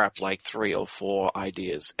to scrap like 3 or 4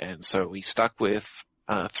 ideas, and so we stuck with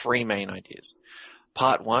 3 main ideas.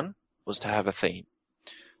 Part 1 was to have a theme.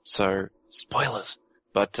 So, spoilers,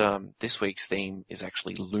 but this week's theme is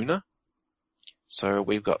actually Luna. So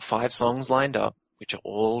we've got 5 songs lined up, which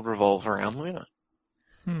all revolve around Luna.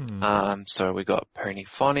 So we've got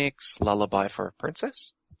Ponyphonics, Lullaby for a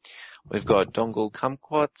Princess. We've got Dongle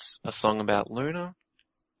Kumquats, a song about Luna.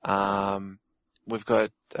 We've got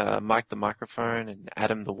Mike the Microphone and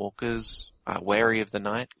Adam the Walkers, Wary of the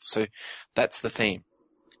Night. So that's the theme.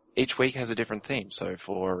 each week has a different theme. So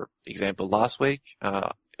for example, last week,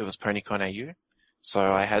 it was PonyCon AU. So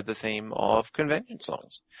I had the theme of convention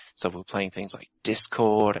songs. So we're playing things like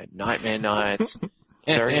Discord and Nightmare Nights.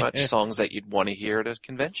 Very much songs that you'd want to hear at a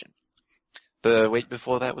convention. The week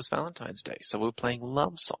before that was Valentine's Day. So we're playing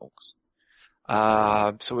love songs.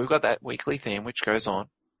 So we've got that weekly theme which goes on,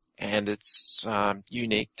 and it's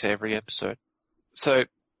unique to every episode. So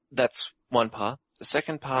that's one part. The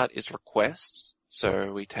second part is requests.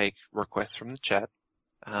 So we take requests from the chat.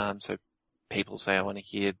 So people say, I want to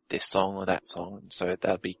hear this song or that song, and so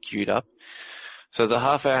that'll be queued up. So there's a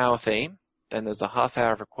half-hour theme, then there's a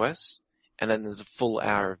half-hour request, and then there's a full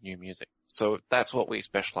hour of new music. So that's what we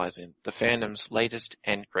specialize in, the fandom's latest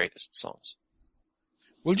and greatest songs.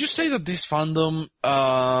 Would you say that this fandom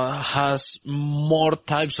has more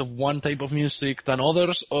types of one type of music than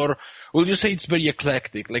others, or would you say it's very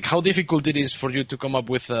eclectic? Like how difficult it is for you to come up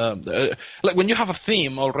with, like when you have a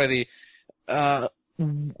theme already,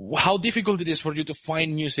 how difficult it is for you to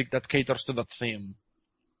find music that caters to that theme?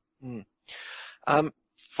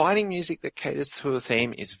 Finding music that caters to a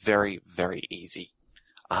theme is very, very easy.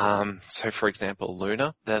 So for example,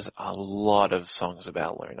 Luna, there's a lot of songs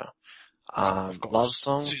about Luna. Love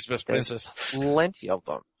songs, there's plenty of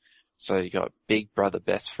them. So you got Big Brother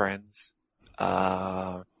Best Friends.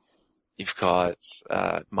 You've got,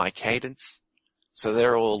 My Cadence. So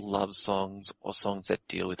they're all love songs or songs that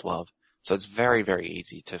deal with love. So it's very, very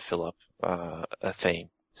easy to fill up, a theme.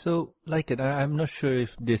 So, Lycan, I'm not sure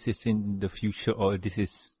if this is in the future or this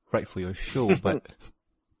is right for your show, but,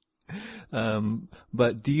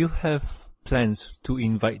 but do you have plans to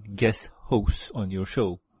invite guest hosts on your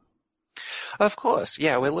show? Of course,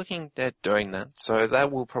 yeah, we're looking at doing that. So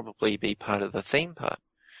that will probably be part of the theme part.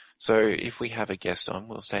 So if we have a guest on,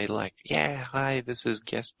 we'll say like, yeah, hi, this is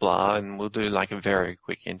guest blah, and we'll do like a very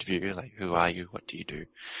quick interview, like, who are you? What do you do?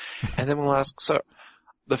 And then we'll ask, so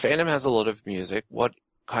the fandom has a lot of music. What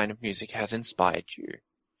kind of music has inspired you?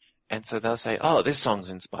 And so they'll say, oh, this song's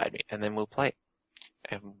inspired me. And then we'll play it.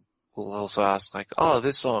 And we'll also ask like, oh,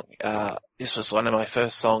 this song, this was one of my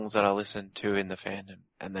first songs that I listened to in the fandom.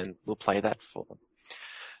 And then we'll play that for them.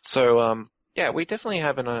 So, yeah, we definitely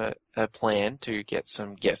have a plan to get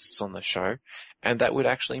some guests on the show, and that would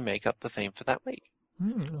actually make up the theme for that week.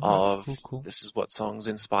 Cool. This is what songs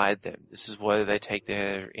inspired them. This is where they take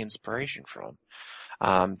their inspiration from.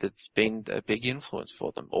 That's been a big influence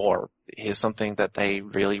for them, or here's something that they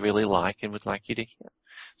really, really like and would like you to hear.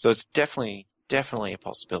 So it's definitely a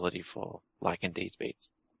possibility for Lycan Dese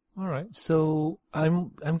beats. All right. So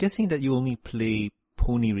I'm guessing that you only play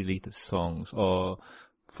pony-related songs or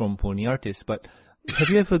from pony artists, but have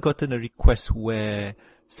you ever gotten a request where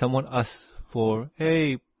someone asks for,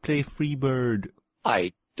 hey, play Freebird?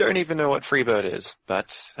 I don't even know what Freebird is,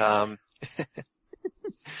 but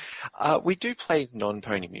we do play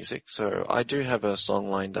non-pony music. So I do have a song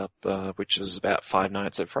lined up, which is about Five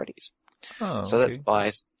Nights at Freddy's. Oh, so okay. that's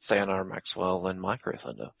by Sayonara Maxwell and Micro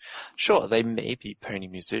Thunder. Sure, they may be pony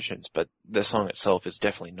musicians, but the song itself is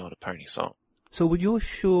definitely not a pony song. So would your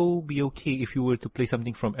show be okay if you were to play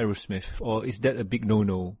something from Aerosmith, or is that a big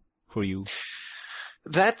no-no for you?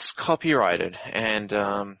 That's copyrighted, and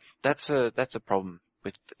that's a problem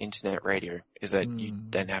with internet radio, is that you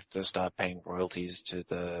then have to start paying royalties to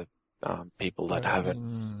the people that have it.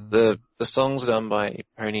 The songs done by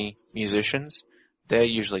pony musicians, they're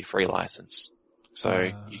usually free license, so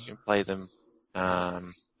you can play them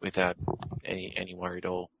without any worry at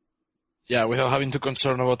all. Yeah, without having to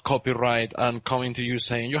concern about copyright and coming to you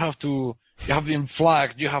saying you have been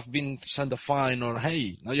flagged, you have been sent a fine, or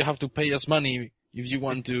hey, now you have to pay us money if you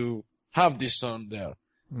want to have this song there.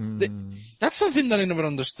 That's something that I never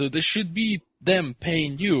understood. It should be them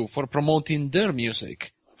paying you for promoting their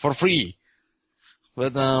music for free.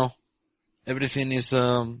 But now, everything is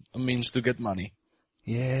a means to get money.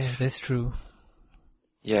 Yeah, that's true.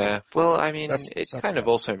 Yeah, well, I mean, it something. kind of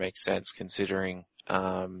also makes sense considering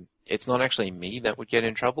it's not actually me that would get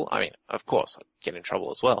in trouble. I mean, of course, I'd get in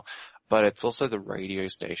trouble as well, but it's also the radio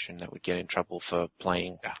station that would get in trouble for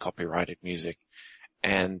playing copyrighted music.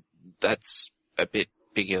 And that's a bit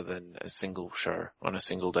bigger than a single show on a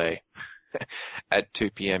single day at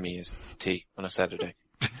 2 p.m. EST on a Saturday.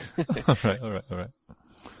 All right.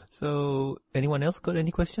 So, anyone else got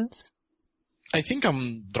any questions? I think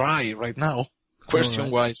I'm dry right now,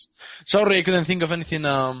 question-wise. Sorry, I couldn't think of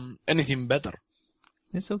anything better.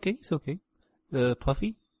 It's okay.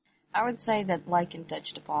 Puffy? I would say that Lycan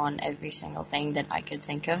touched upon every single thing that I could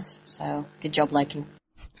think of, so good job, Lycan.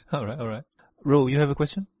 All right. Ro, you have a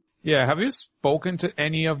question? Yeah, have you spoken to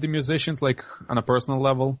any of the musicians, like, on a personal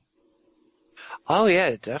level? Oh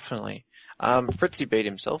yeah, definitely. Fritzy Beat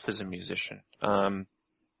himself is a musician.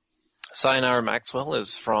 Sayonara Maxwell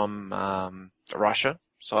is from Russia,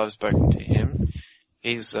 so I've spoken to him.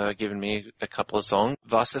 He's given me a couple of songs.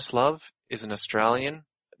 Vasislav is an Australian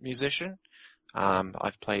musician.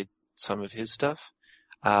 I've played some of his stuff.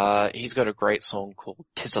 He's got a great song called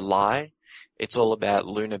 "'Tis a Lie." It's all about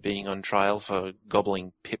Luna being on trial for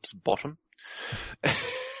gobbling Pip's bottom.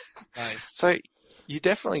 Nice. So you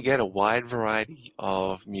definitely get a wide variety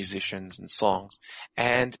of musicians and songs,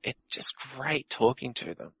 and it's just great talking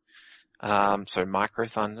to them. So Micro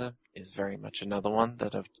Thunder is very much another one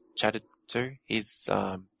that I've chatted to. He's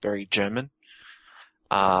very German.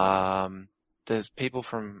 There's people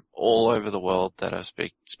from all over the world that I've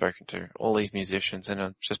spoken to, all these musicians, and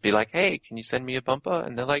I'll just be like, hey, can you send me a bumper?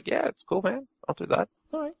 And they're like, yeah, it's cool, man. I'll do that.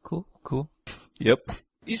 All right, cool. Yep.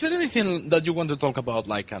 Is there anything that you want to talk about,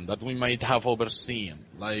 Lycan, that we might have overseen?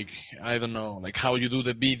 Like, I don't know, like how you do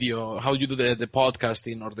the video, how you do the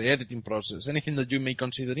podcasting or the editing process? Anything that you may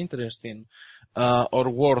consider interesting or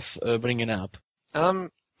worth bringing up?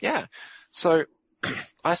 Yeah. So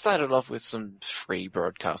I started off with some free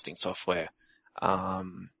broadcasting software,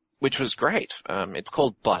 which was great. It's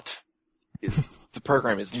called Butt. The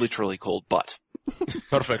program is literally called Butt.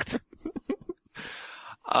 Perfect.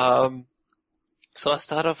 So I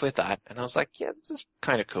started off with that, and I was like, yeah, this is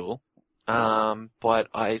kind of cool. But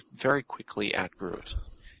I very quickly outgrew it.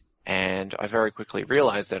 And I very quickly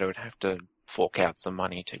realized that I would have to fork out some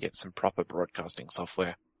money to get some proper broadcasting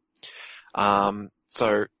software.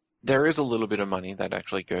 So there is a little bit of money that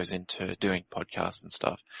actually goes into doing podcasts and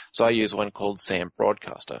stuff. So I use one called Sam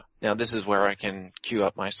Broadcaster. Now this is where I can queue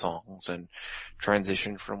up my songs and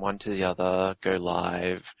transition from one to the other, go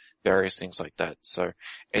live, various things like that. So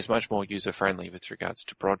it's much more user-friendly with regards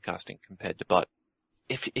to broadcasting compared to Butt.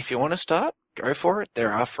 If you want to start, go for it.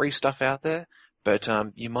 There are free stuff out there, but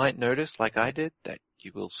you might notice, like I did, that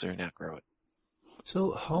you will soon outgrow it.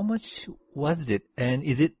 So how much was it, and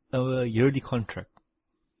is it a yearly contract?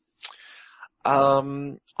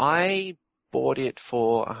 I bought it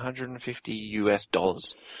for $150 US.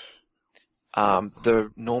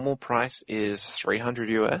 The normal price is $300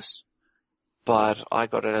 US, but I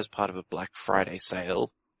got it as part of a Black Friday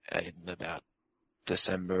sale in about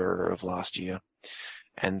December of last year.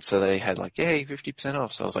 And so they had like, yay, 50%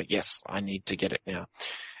 off. So I was like, yes, I need to get it now.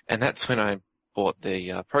 And that's when I bought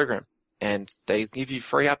the program. And they give you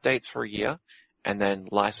free updates for a year and then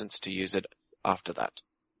license to use it after that.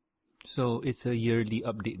 So it's a yearly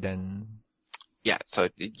update then? Yeah, so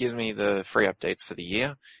it gives me the free updates for the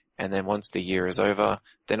year, and then once the year is over,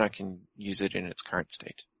 then I can use it in its current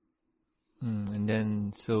state. And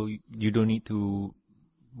then, so you don't need to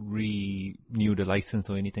renew the license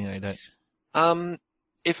or anything like that?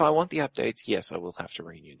 If I want the updates, yes, I will have to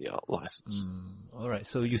renew the license. Alright,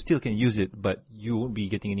 so you still can use it, but you won't be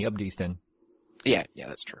getting any updates then? Yeah,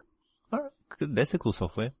 that's true. Alright, that's a cool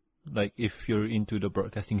software. Like, if you're into the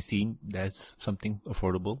broadcasting scene, that's something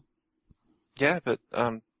affordable. Yeah, but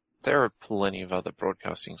there are plenty of other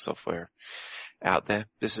broadcasting software out there.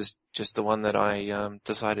 This is just the one that I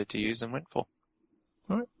decided to use and went for.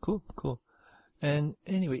 Alright, cool. And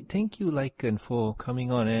anyway, thank you, Lycan, for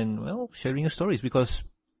coming on and, well, sharing your stories, because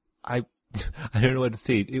I don't know what to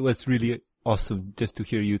say. It was really awesome just to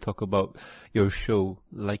hear you talk about your show,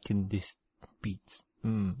 Lycan Dese Beats.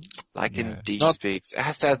 Lycan Dese Beats. It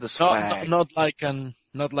has to have the swag. Not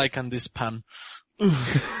Lycan this pan.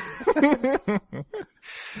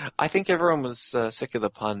 I think everyone was sick of the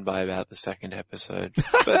pun by about the second episode.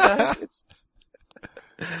 But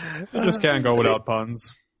You just can't go without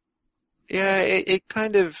puns. Yeah, it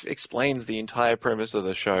kind of explains the entire premise of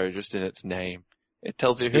the show just in its name. It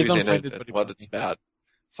tells you who's in it and what it's about.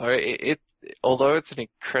 So although it's an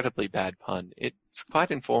incredibly bad pun, it's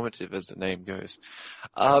quite informative as the name goes.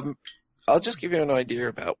 I'll just give you an idea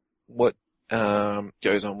about what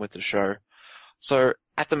goes on with the show. So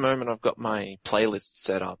at the moment I've got my playlist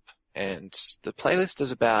set up, and the playlist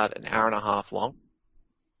is about an hour and a half long.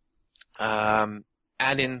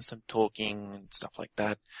 Add in some talking and stuff like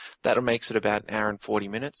that. That'll makes it about an hour and 40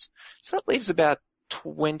 minutes. So that leaves about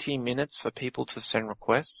 20 minutes for people to send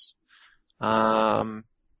requests. And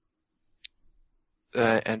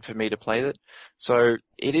for me to play it. So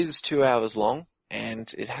it is 2 hours long,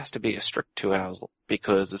 and it has to be a strict 2 hours,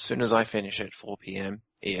 because as soon as I finish at 4 p.m.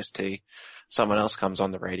 EST, someone else comes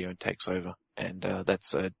on the radio and takes over. And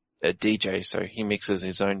that's a DJ, so he mixes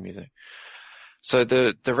his own music. So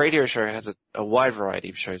the radio show has a wide variety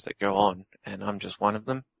of shows that go on, and I'm just one of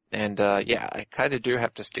them. And I kind of do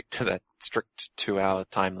have to stick to that strict 2 hour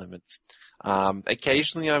time limits.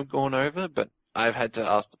 Occasionally I've gone over, but I've had to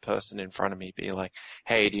ask the person in front of me, be like,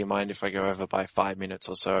 hey, do you mind if I go over by 5 minutes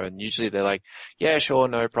or so? And usually they're like, yeah, sure,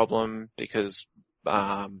 no problem, because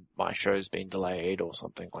my show's been delayed or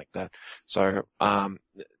something like that. So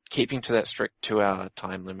keeping to that strict 2-hour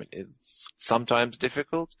time limit is sometimes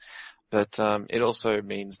difficult, but it also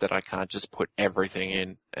means that I can't just put everything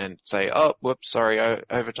in and say, oh, whoops, sorry,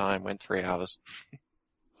 overtime went 3 hours.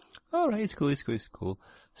 All right, it's cool.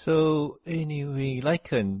 So anyway,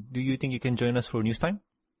 Lycan, do you think you can join us for news time?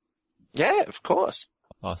 Yeah, of course.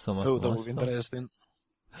 Awesome. Oh, that would be interesting.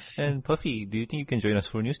 And Puffy, do you think you can join us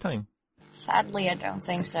for news time? Sadly, I don't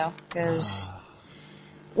think so, because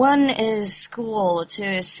one is school, two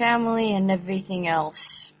is family, and everything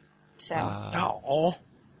else. So. No.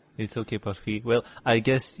 It's okay, Puffy. Well, I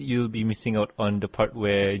guess you'll be missing out on the part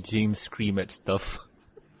where James scream at stuff.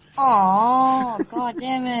 Aww, god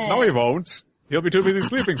damn it. No, he won't. He'll be too busy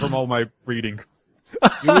sleeping from all my reading.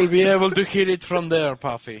 You will be able to hear it from there,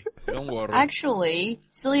 Puffy. Don't worry. Actually,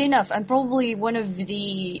 silly enough, I'm probably one of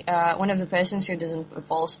the persons who doesn't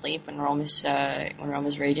fall asleep when Rom is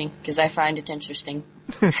reading, because I find it interesting.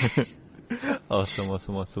 Awesome.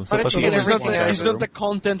 So, But Puffy, it's not the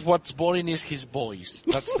content, what's boring is his voice.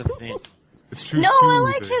 That's the thing. It's too No, I soothing.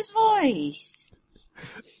 like his voice!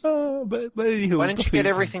 but anywho, Why don't you Puffy, get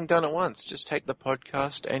everything done at once? Just take the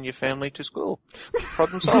podcast and your family to school.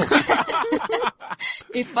 Problem solved.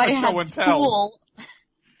 If I Show had and tell. school,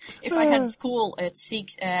 if I had school at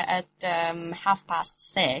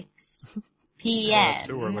 6:30 p.m.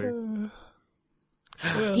 Too early.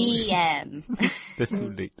 p.m. That's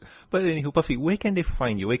too late. But anywho, Puffy, where can they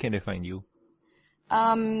find you?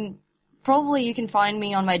 Probably you can find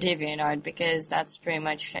me on my DeviantArt, because that's pretty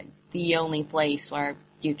much the only place where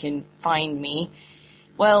you can find me.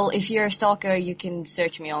 Well, if you're a stalker, you can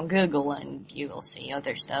search me on Google and you will see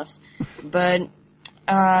other stuff. But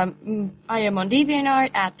I am on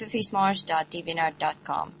DeviantArt at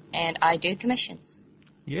puffysmars.deviantart.com, and I do commissions.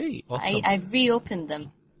 Yay! Awesome. I've reopened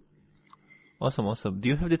them. Awesome. Do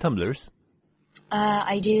you have the tumblers?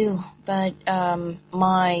 I do, but I'm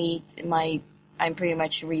pretty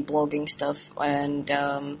much reblogging stuff, and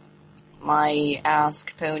my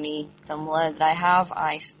Ask Pony Tumblr that I have,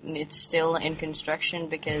 it's still in construction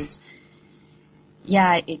because,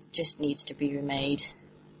 yeah, it just needs to be remade.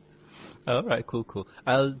 Alright, cool.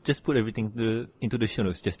 I'll just put everything into the show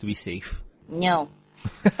notes just to be safe. No.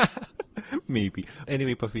 Maybe.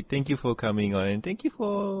 Anyway, Puffy, thank you for coming on and thank you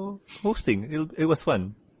for hosting. It was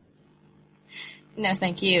fun. No,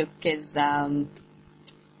 thank you, because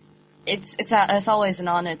it's always an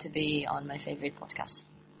honor to be on my favorite podcast.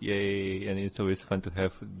 Yay, and it's always fun to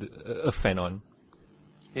have a fan on.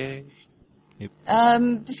 Yay. Yep.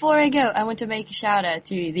 Before I go, I want to make a shout out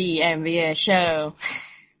to the MBS Show.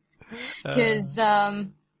 Because,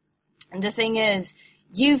 the thing is,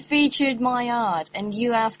 you featured my art, and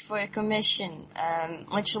you asked for a commission.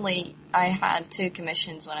 Literally, I had 2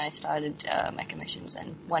 commissions when I started my commissions,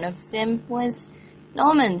 and one of them was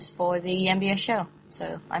Norman's for the MBS Show.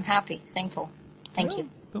 So, I'm happy, thankful. Thank you.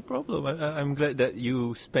 No problem. I'm glad that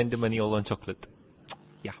you spend the money all on chocolate.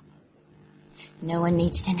 Yeah. No one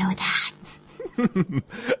needs to know that.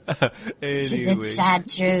 Anyway. Because it's sad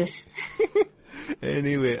truth.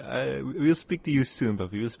 Anyway, we'll speak to you soon,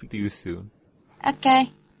 Puffy. We'll speak to you soon. Okay.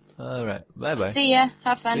 Alright. Bye-bye. See ya.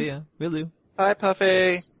 Have fun. See ya. Will do. Bye,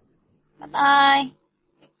 Puffy. Bye-bye.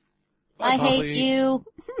 Bye, I hate Puffy. you.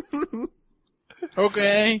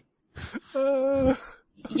 Okay.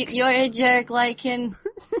 You're a jerk, Lycan.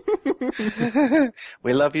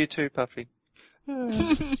 We love you too, Puffy. Good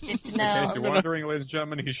to In case know. you're wondering, ladies and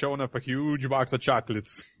gentlemen, he's showing up a huge box of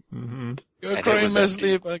chocolates. Mm-hmm. You're And crying it was my empty.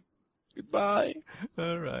 sleep. Goodbye.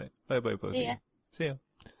 Alright. Bye-bye, Puffy. See ya. See ya.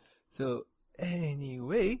 So,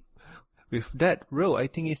 anyway, with that, Ro, I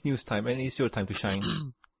think it's news time and it's your time to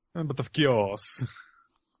shine. But of course.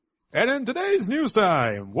 And in today's news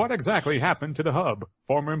time, what exactly happened to the hub?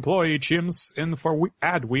 Former employee Chimes in for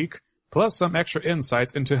Adweek, plus some extra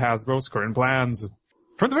insights into Hasbro's current plans.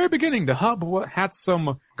 From the very beginning, the hub had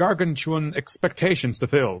some gargantuan expectations to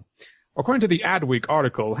fill. According to the Adweek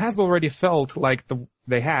article, Hasbro already felt like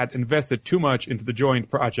they had invested too much into the joint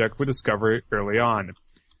project with Discovery early on.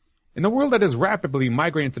 In a world that is rapidly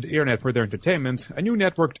migrating to the internet for their entertainment, a new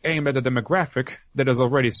network aimed at a demographic that is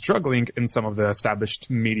already struggling in some of the established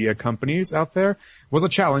media companies out there was a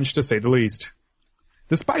challenge to say the least.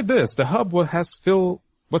 Despite this, the hub was still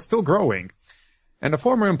growing, and a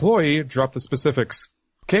former employee dropped the specifics.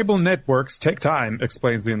 Cable networks take time,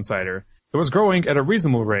 explains the insider. It was growing at a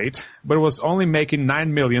reasonable rate, but it was only making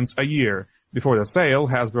 $9 million a year. Before the sale,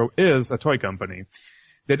 Hasbro is a toy company.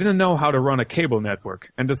 They didn't know how to run a cable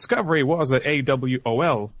network, and Discovery was at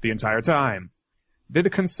AWOL the entire time. They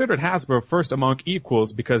considered Hasbro first among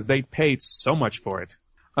equals because they paid so much for it.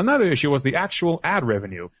 Another issue was the actual ad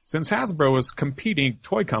revenue. Since Hasbro was competing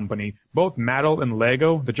toy company, both Mattel and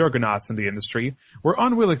Lego, the juggernauts in the industry, were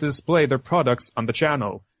unwilling to display their products on the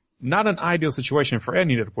channel. Not an ideal situation for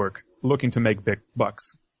any network looking to make big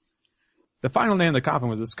bucks. The final nail in the coffin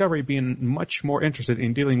was Discovery being much more interested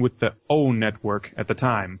in dealing with their own network at the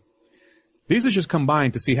time. These issues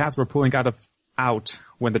combined to see Hasbro pulling out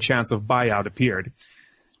when the chance of buyout appeared.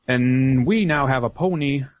 And we now have a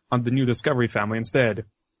pony on the new Discovery family instead.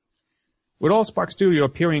 With AllSpark Studio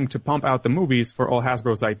appearing to pump out the movies for all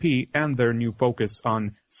Hasbro's IP and their new focus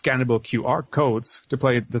on scannable QR codes to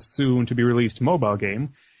play the soon-to-be-released mobile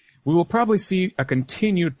game, we will probably see a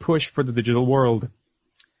continued push for the digital world.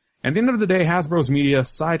 At the end of the day, Hasbro's media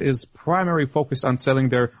side is primarily focused on selling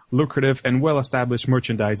their lucrative and well-established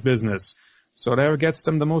merchandise business, so whatever gets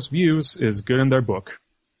them the most views is good in their book.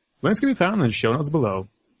 Links can be found in the show notes below.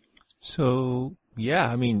 So, yeah,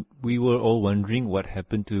 I mean, we were all wondering what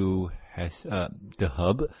happened to the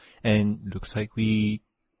hub, and looks like we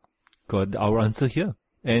got our answer here.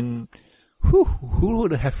 And who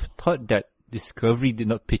would have thought that Discovery did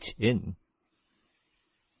not pitch in?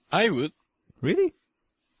 I would. Really?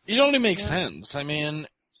 It only makes sense. I mean,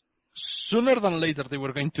 sooner than later they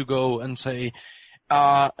were going to go and say,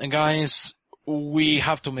 guys, we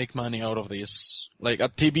have to make money out of this. Like, a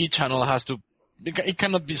TV channel it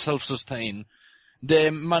cannot be self-sustained.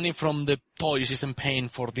 The money from the toys isn't paying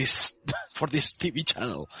for this TV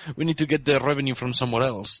channel. We need to get the revenue from somewhere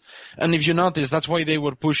else. And if you notice, that's why they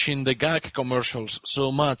were pushing the gag commercials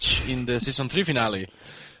so much in the season 3 finale.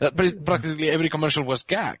 Practically every commercial was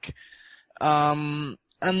gag. And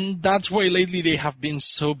that's why lately they have been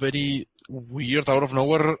so very weird, out of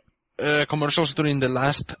nowhere, commercials during the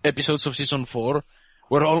last episodes of season 4,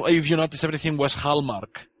 where if you notice, everything was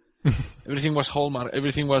Hallmark. Everything was Hallmark.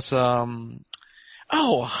 Everything was,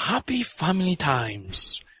 happy family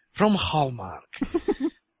times from Hallmark.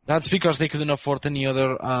 That's because they couldn't afford any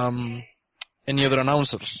other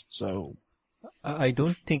announcers. So I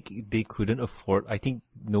don't think they couldn't afford. I think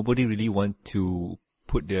nobody really want to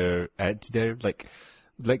put their ads there. Like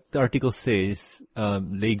the article says,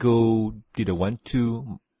 Lego didn't want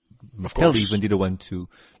to. Mattel even didn't want to.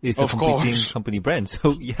 It's a competing company brand.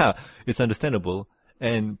 So yeah, it's understandable.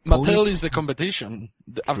 And Mattel is the competition,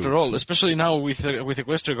 after all, especially now with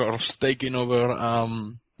Equestria Girls taking over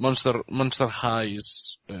Monster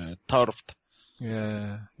High's turfed.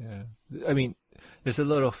 Yeah. I mean, there's a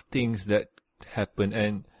lot of things that happen,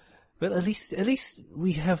 and well, at least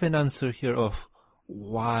we have an answer here of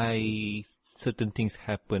why certain things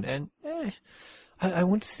happen. And I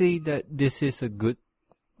won't say that this is a good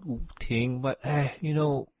thing, but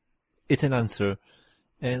it's an answer.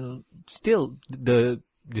 And still, the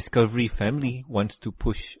Discovery family wants to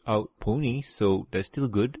push out ponies, so that's still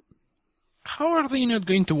good. How are they not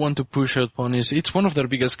going to want to push out ponies? It's one of their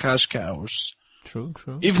biggest cash cows. True.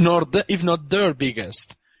 If not their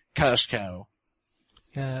biggest cash cow.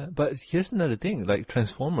 Yeah, but here's another thing, like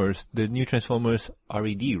Transformers, the new Transformers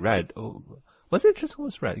Rad. Oh, was it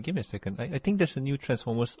Transformers Rad? Give me a second. I think there's a new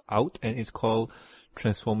Transformers out, and it's called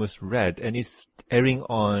Transformers Rad, and it's airing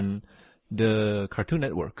on the Cartoon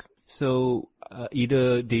Network. So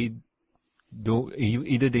either they know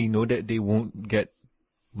that they won't get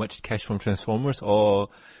much cash from Transformers, or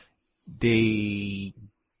they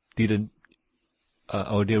didn't,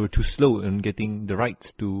 or they were too slow in getting the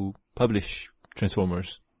rights to publish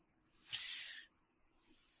Transformers.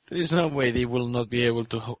 There is no way they will not be able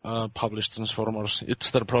to publish Transformers.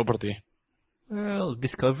 It's their property. Well,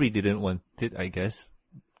 Discovery didn't want it, I guess.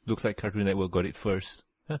 Looks like Cartoon Network got it first.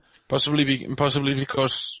 Possibly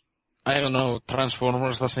because, I don't know,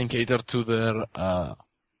 Transformers doesn't cater to their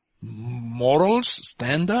morals,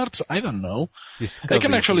 standards. I don't know. I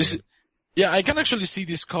can actually see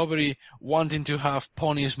Discovery wanting to have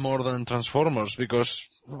ponies more than Transformers, because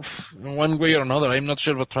one way or another, I'm not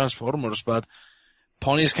sure about Transformers, but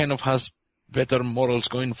ponies kind of has better morals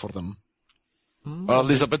going for them. Or at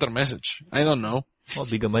least a better message. I don't know. Well,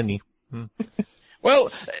 bigger money.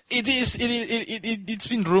 Well, it's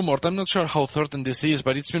been rumored, I'm not sure how certain this is,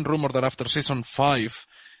 but it's been rumored that after season 5,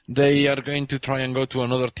 they are going to try and go to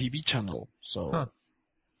another TV channel. So,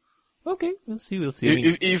 Okay, we'll see.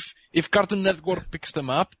 If Cartoon Network picks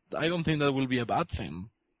them up, I don't think that will be a bad thing.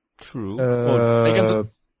 True.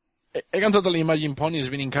 I can totally imagine ponies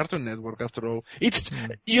being in Cartoon Network after all.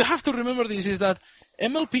 You have to remember this, is that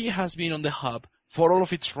MLP has been on the hub for all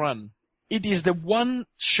of its run. It is the one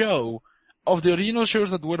show of the original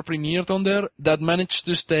shows that were premiered on there that managed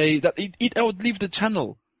to stay, that it outlived the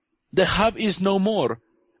channel. The hub is no more,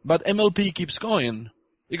 but MLP keeps going.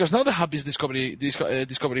 Because now the hub is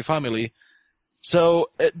Discovery Family. So,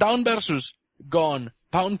 Down Versus, gone.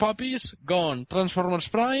 Pound Puppies, gone. Transformers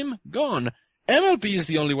Prime, gone. MLP is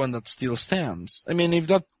the only one that still stands. I mean, if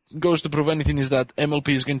that goes to prove anything, is that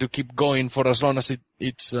MLP is going to keep going for as long as it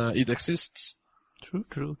exists.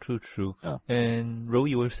 True. Yeah. And Ro,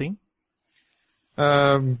 you were saying?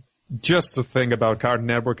 Just a thing about Cartoon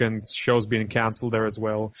Network and shows being cancelled there as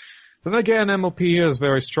well. Then again, MLP is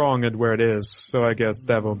very strong at where it is, so I guess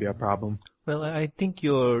that won't be a problem. Well, I think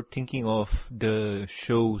you're thinking of the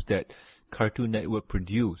shows that Cartoon Network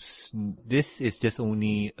produce. This is just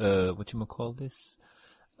only, whatchamacall this?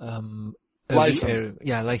 Licensed.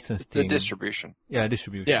 Licensed The thing. distribution. Yeah,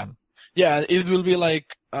 distribution. Yeah, it will be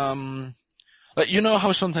like you know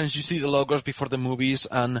how sometimes you see the logos before the movies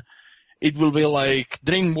and it will be like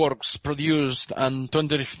DreamWorks produced and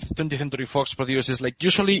 20th Century Fox produces. Like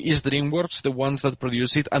usually is DreamWorks the ones that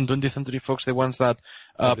produce it and 20th Century Fox the ones that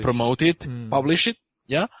promote it, publish it.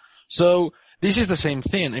 Yeah. So this is the same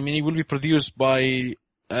thing. I mean, it will be produced by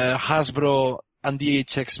Hasbro and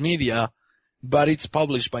DHX Media, but it's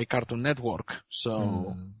published by Cartoon Network.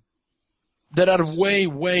 So there are way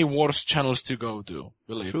worse channels to go to.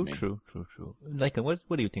 Believe me. True. Lycan,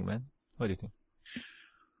 what do you think, man? What do you think?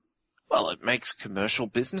 Well, it makes commercial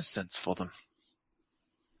business sense for them.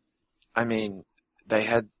 I mean, they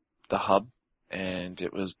had the hub, and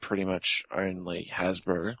it was pretty much only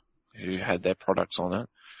Hasbro who had their products on it.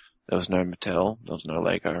 There was no Mattel, there was no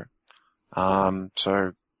Lego.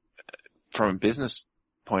 So from a business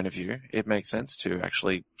point of view, it makes sense to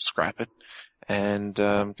actually scrap it and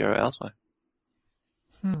go elsewhere.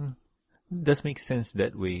 Does make sense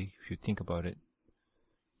that way if you think about it.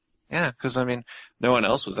 Yeah, because I mean, no one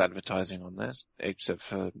else was advertising on this except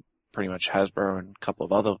for pretty much Hasbro and a couple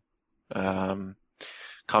of other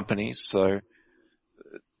companies. So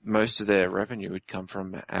most of their revenue would come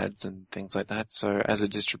from ads and things like that. So as a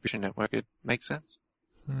distribution network, it makes sense.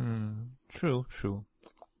 True.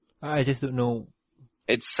 I just don't know.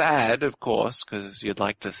 It's sad, of course, because you'd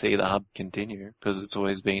like to see the hub continue because it's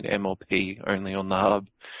always been MLP only on the hub.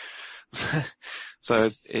 So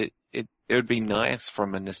it would be nice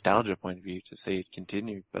from a nostalgia point of view to see it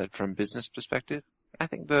continue, but from business perspective, I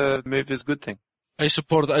think the move is a good thing. I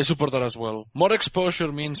support that as well. More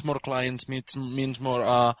exposure means more clients, means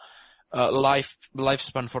more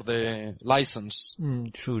lifespan for the license.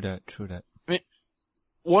 True that. I mean,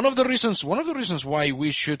 one of the reasons why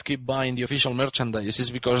we should keep buying the official merchandise is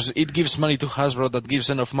because it gives money to Hasbro that gives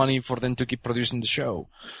enough money for them to keep producing the show.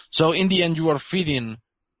 So in the end, you are feeding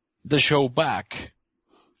the show back.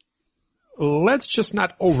 Let's just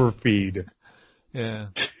not overfeed. Yeah.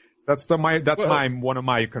 That's one of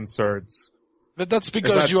my concerns. But that's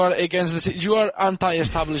because you are you are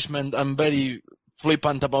anti-establishment and very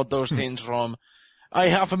flippant about those things, Rom. I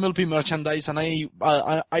have MLP merchandise and I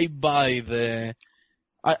buy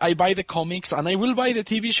the comics and I will buy the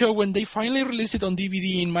TV show when they finally release it on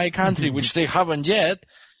DVD in my country, which they haven't yet.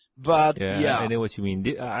 But yeah. I know what you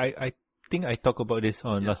mean. I think I talked about this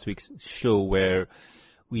on last week's show where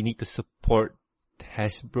we need to support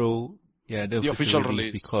Hasbro, the official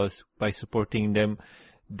release, because by supporting them,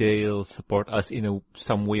 they'll support us in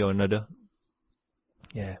some way or another.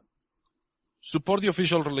 Yeah. Support the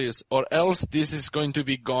official release, or else this is going to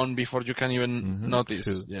be gone before you can even notice.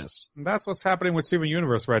 True. Yes. That's what's happening with Steven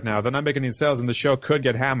Universe right now. They're not making any sales and the show could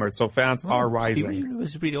get hammered, so fans are rising. Steven Universe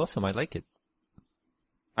is really awesome. I like it.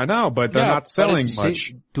 I know, but they're not selling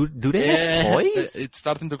much. Do they have toys? It's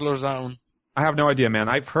starting to close down. I have no idea, man.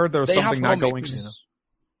 I've heard there's something not going.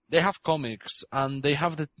 They have comics and they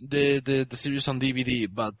have the series on DVD,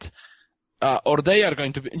 but or they are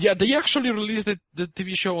going to be. Yeah, they actually released the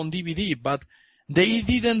TV show on DVD, but they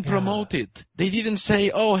didn't promote it. They didn't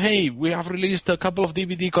say, "Oh, hey, we have released a couple of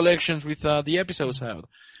DVD collections with the episodes out."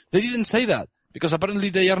 They didn't say that because apparently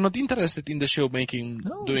they are not interested in the show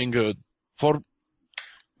doing good for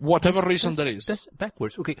whatever reason there is. That's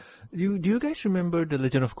backwards. Okay. Do you guys remember the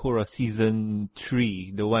Legend of Korra season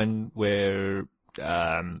 3? The one where,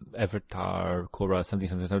 Avatar, Korra,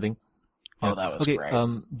 something? Oh, that was great.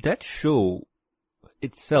 That show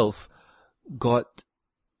itself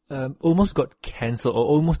almost got cancelled or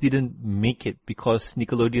almost didn't make it because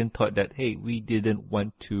Nickelodeon thought that, hey, we didn't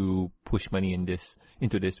want to push money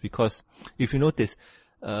into this because if you notice,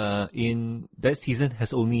 in that season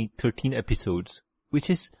has only 13 episodes, which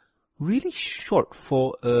is really short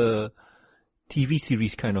for a TV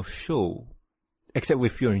series kind of show, except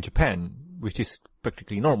if you're in Japan, which is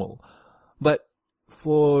practically normal. But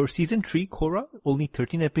for season 3, Korra, only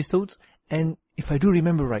 13 episodes, and if I do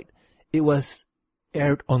remember right, it was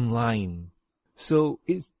aired online. So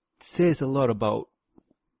it says a lot about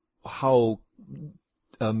how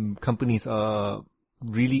companies are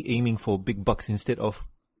really aiming for big bucks instead of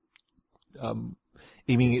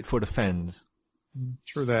aiming it for the fans.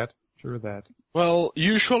 True that. Well,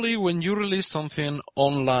 usually when you release something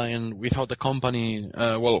online without a company,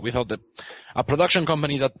 without a production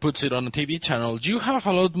company that puts it on a TV channel, you have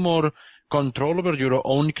a lot more control over your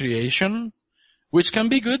own creation, which can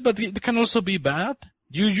be good, but it can also be bad.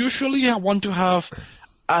 You usually want to have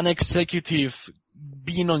an executive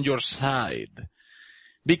being on your side.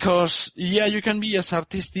 Because, yeah, you can be as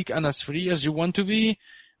artistic and as free as you want to be,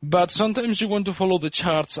 but sometimes you want to follow the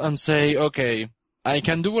charts and say, okay, I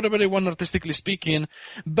can do whatever I want artistically speaking,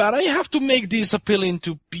 but I have to make this appealing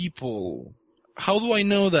to people. How do I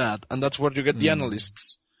know that? And that's where you get the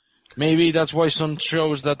analysts. Maybe that's why some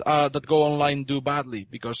shows that go online do badly,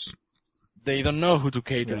 because they don't know who to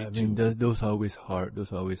cater it to. Those are always hard.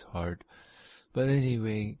 But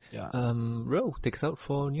anyway, Ro, take us out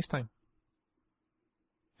for news time.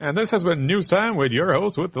 And this has been News Time with your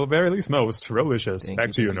host with the very least most, Rolicious.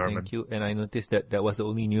 Back to you, Norman. Thank you. And I noticed that was the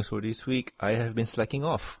only news for this week. I have been slacking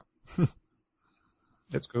off.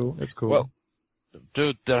 It's cool. Well,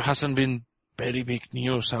 dude, there hasn't been very big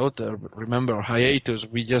news out there. Remember, hiatus.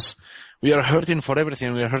 We are hurting for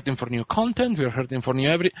everything. We are hurting for new content. We are hurting for new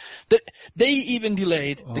They even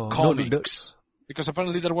delayed the comics. Because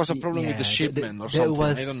apparently there was a problem with the shipment or something. There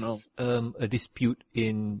was, I don't know. A dispute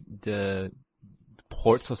in the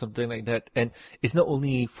ports or something like that, and it's not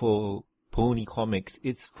only for Pony comics,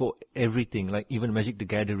 it's for everything, like even Magic the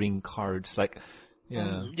Gathering cards, like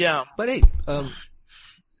yeah. But hey,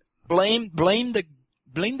 blame the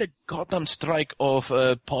goddamn strike of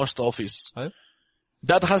post office. Huh?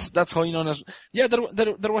 That's going on as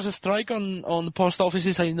there was a strike on post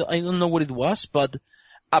offices. I don't know what it was, but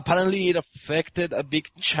apparently it affected a big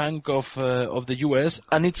chunk of the US,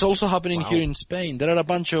 and it's also happening here in Spain. There are a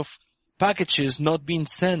bunch of packages not being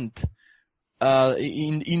sent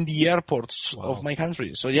in the airports of my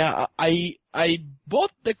country. So yeah, I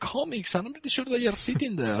bought the comics and I'm pretty sure they are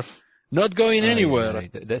sitting there, not going anywhere.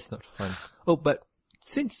 That's not fun. Oh, but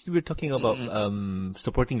since we're talking about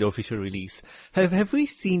supporting the official release, have we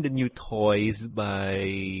seen the new toys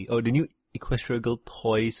the new Equestria Girl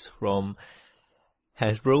toys from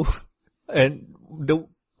Hasbro? And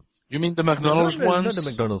you mean the McDonald's ones? Not the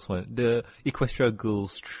McDonald's one. The Equestria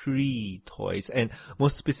Girls 3 toys, and more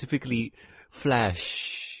specifically,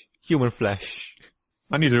 Flash. Human Flash.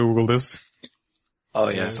 I need to Google this. Oh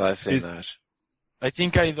yes, I've seen that. I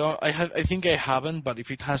think I haven't, but if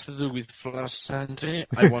it has to do with Flash Sentry,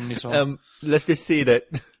 I want me some. Let's just say that.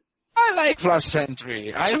 I like Flash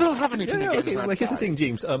Sentry. I don't have anything against that. Well, here's the thing,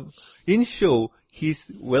 James. In show, he's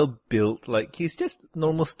well built, like he's just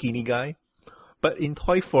normal skinny guy. But in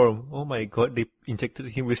toy form, oh my god, they injected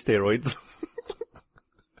him with steroids.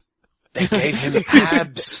 They gave him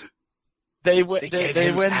abs. They went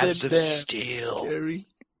abs of steel. Scary.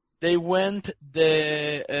 They went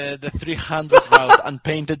the 300 route and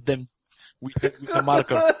painted them with a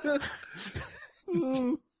marker.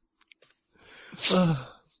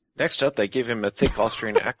 Next up, they give him a thick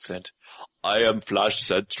Austrian accent. I am Flash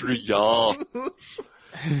Sentry, yeah. Oh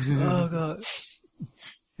god.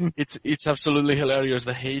 It's absolutely hilarious.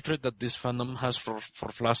 The hatred that this fandom has for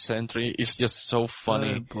Flash Sentry is just so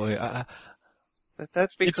funny. Oh boy.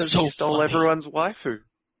 That's because he stole everyone's waifu.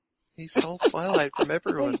 He stole Twilight from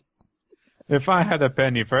everyone. If I had a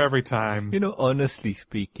penny for every time. You know, honestly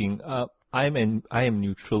speaking, I am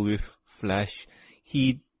neutral with Flash.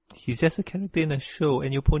 He's just a character in a show,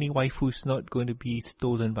 and your pony waifu's not going to be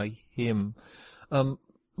stolen by him.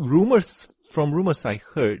 Rumors I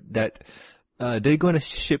heard that they're going to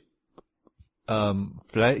ship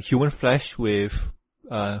human Flash with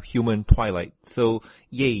human Twilight. So,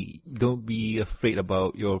 yay, don't be afraid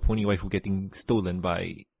about your pony waifu getting stolen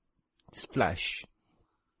by Flash.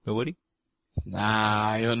 Nobody? Nah,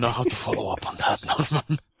 I don't know how to follow up on that,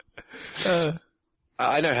 Norman.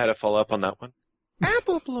 I know how to follow up on that one.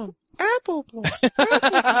 Apple Bloom! Apple Bloom!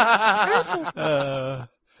 Apple Bloom!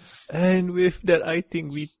 And with that, I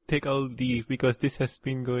think we take our leave because this has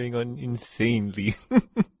been going on insanely.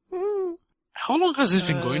 How long has this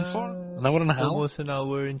been going for? An hour and a half? Almost an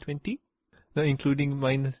hour and 20. Not including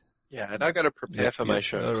mine. Yeah, and I gotta prepare for my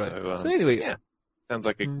show. All right. So, so anyway. Yeah, sounds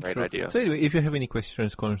like a great idea. So anyway, if you have any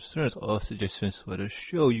questions, concerns, or suggestions for the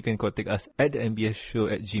show, you can contact us at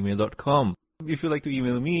mbsshow@gmail.com. If you'd like to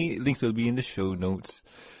email me, links will be in the show notes.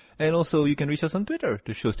 And also, you can reach us on Twitter.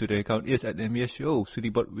 The show's Twitter account is at MBS Show.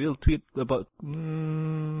 Sweetiebot will tweet about,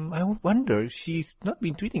 I wonder, she's not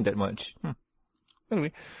been tweeting that much.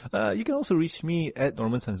 Anyway, you can also reach me at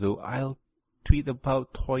Norman Sanzo. I'll tweet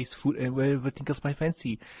about toys, food, and wherever tickles my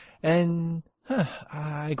fancy. And,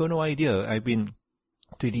 I got no idea. I've been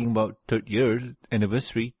tweeting about 3rd year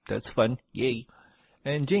anniversary. That's fun. Yay.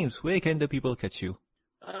 And James, where can the people catch you?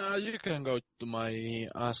 You can go to my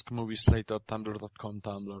askmovieslate.tumblr.com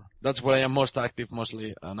Tumblr. That's where I am most active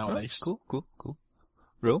mostly nowadays. Cool.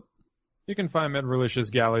 Ro? You can find me at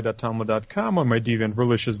reliciousgalley.tumblr.com or my deviant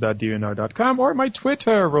relicious.deviantart.com or my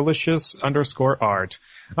Twitter, relicious_art.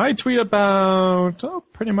 I tweet about,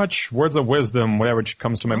 pretty much words of wisdom, whatever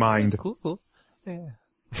comes to my mind. Cool. Yeah.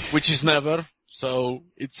 Which is never, so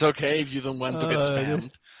it's okay if you don't want to get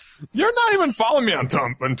spammed. You're not even following me on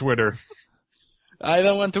Twitter. I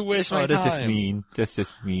don't want to waste my time. That's just mean. That's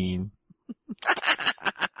just mean.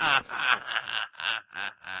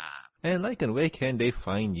 And Lycan, where can they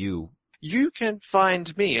find you? You can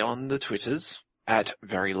find me on the Twitters at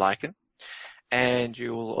verylycan, and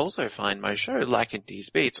you will also find my show, Lycan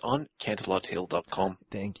Dese Beats, on canterlothill.com.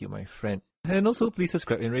 Thank you, my friend. And also, please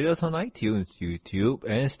subscribe and rate us on iTunes, YouTube,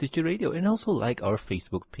 and Stitcher Radio, and also like our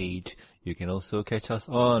Facebook page. You can also catch us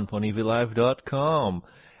on ponyvillelive.com.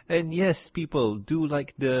 And yes, people, do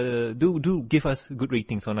give us good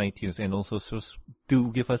ratings on iTunes, and also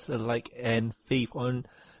do give us a like and fave on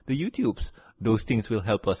the YouTubes. Those things will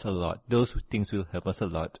help us a lot.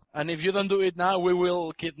 And if you don't do it now, we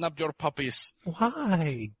will kidnap your puppies.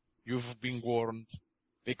 Why? You've been warned.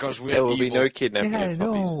 Because we there are will evil. be no kidnapping of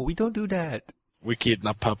puppies. No, we don't do that. We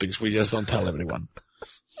kidnap puppies. We just don't tell everyone.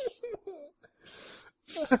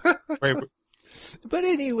 Wait. But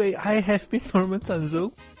anyway, I have been Norman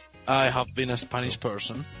Sanzo. I have been a Spanish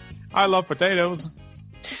person. I love potatoes.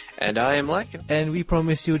 And I am Lycan. And we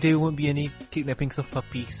promise you there won't be any kidnappings of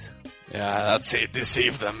puppies. Yeah, that's it.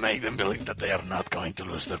 Deceive them. Make them believe that they are not going to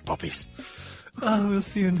lose their puppies. We'll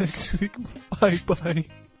see you next week. Bye-bye.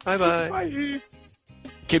 Bye-bye. Bye.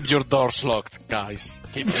 Keep your doors locked, guys.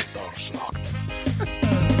 Keep your doors locked.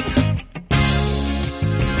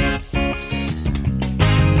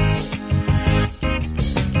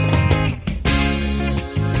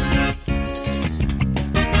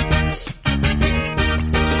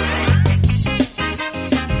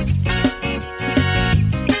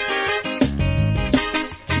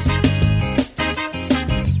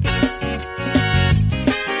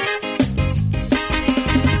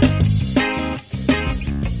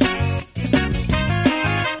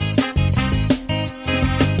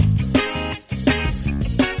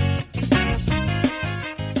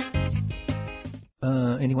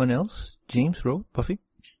 Anyone else? James, Ro, Puffy?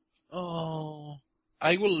 Oh,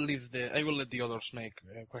 I will let the others make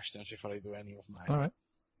questions if I do any of mine. Alright.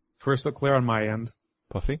 Crystal clear on my end.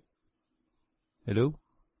 Puffy? Hello?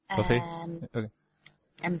 Puffy? Okay.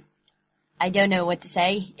 I don't know what to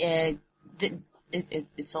say.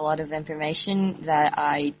 It's a lot of information that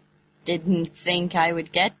I didn't think I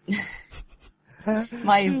would get.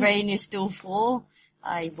 My brain is still full.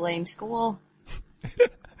 I blame school.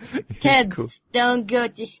 Kids, cool. Don't go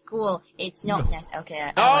to school. It's not nice.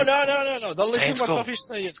 Okay. No. Don't Stay in listen school. what Sophie's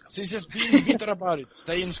saying. She's just being bitter about it.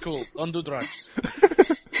 Stay in school. Don't do drugs.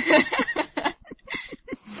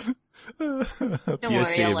 Don't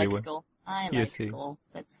worry, I like school. I like Yes, school.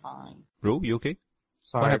 That's fine. Ro, you okay?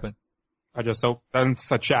 Sorry. What happened? I just hope then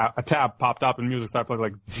a tab popped up and music started playing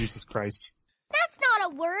like Jesus Christ. That's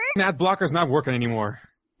not a word. Ad blocker's not working anymore.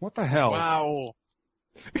 What the hell? Wow.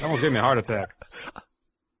 That almost gave me a heart attack.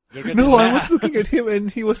 You're getting No, I mad. was looking at him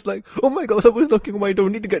and he was like, oh my god, someone's knocking on my door,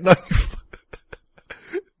 need to get knife.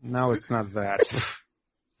 No, it's not that.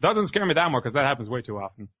 Doesn't scare me that more because that happens way too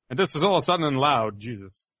often. And this was all of a sudden and loud.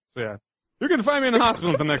 Jesus. So yeah. You can find me in the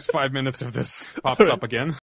hospital in the next 5 minutes if this pops up again.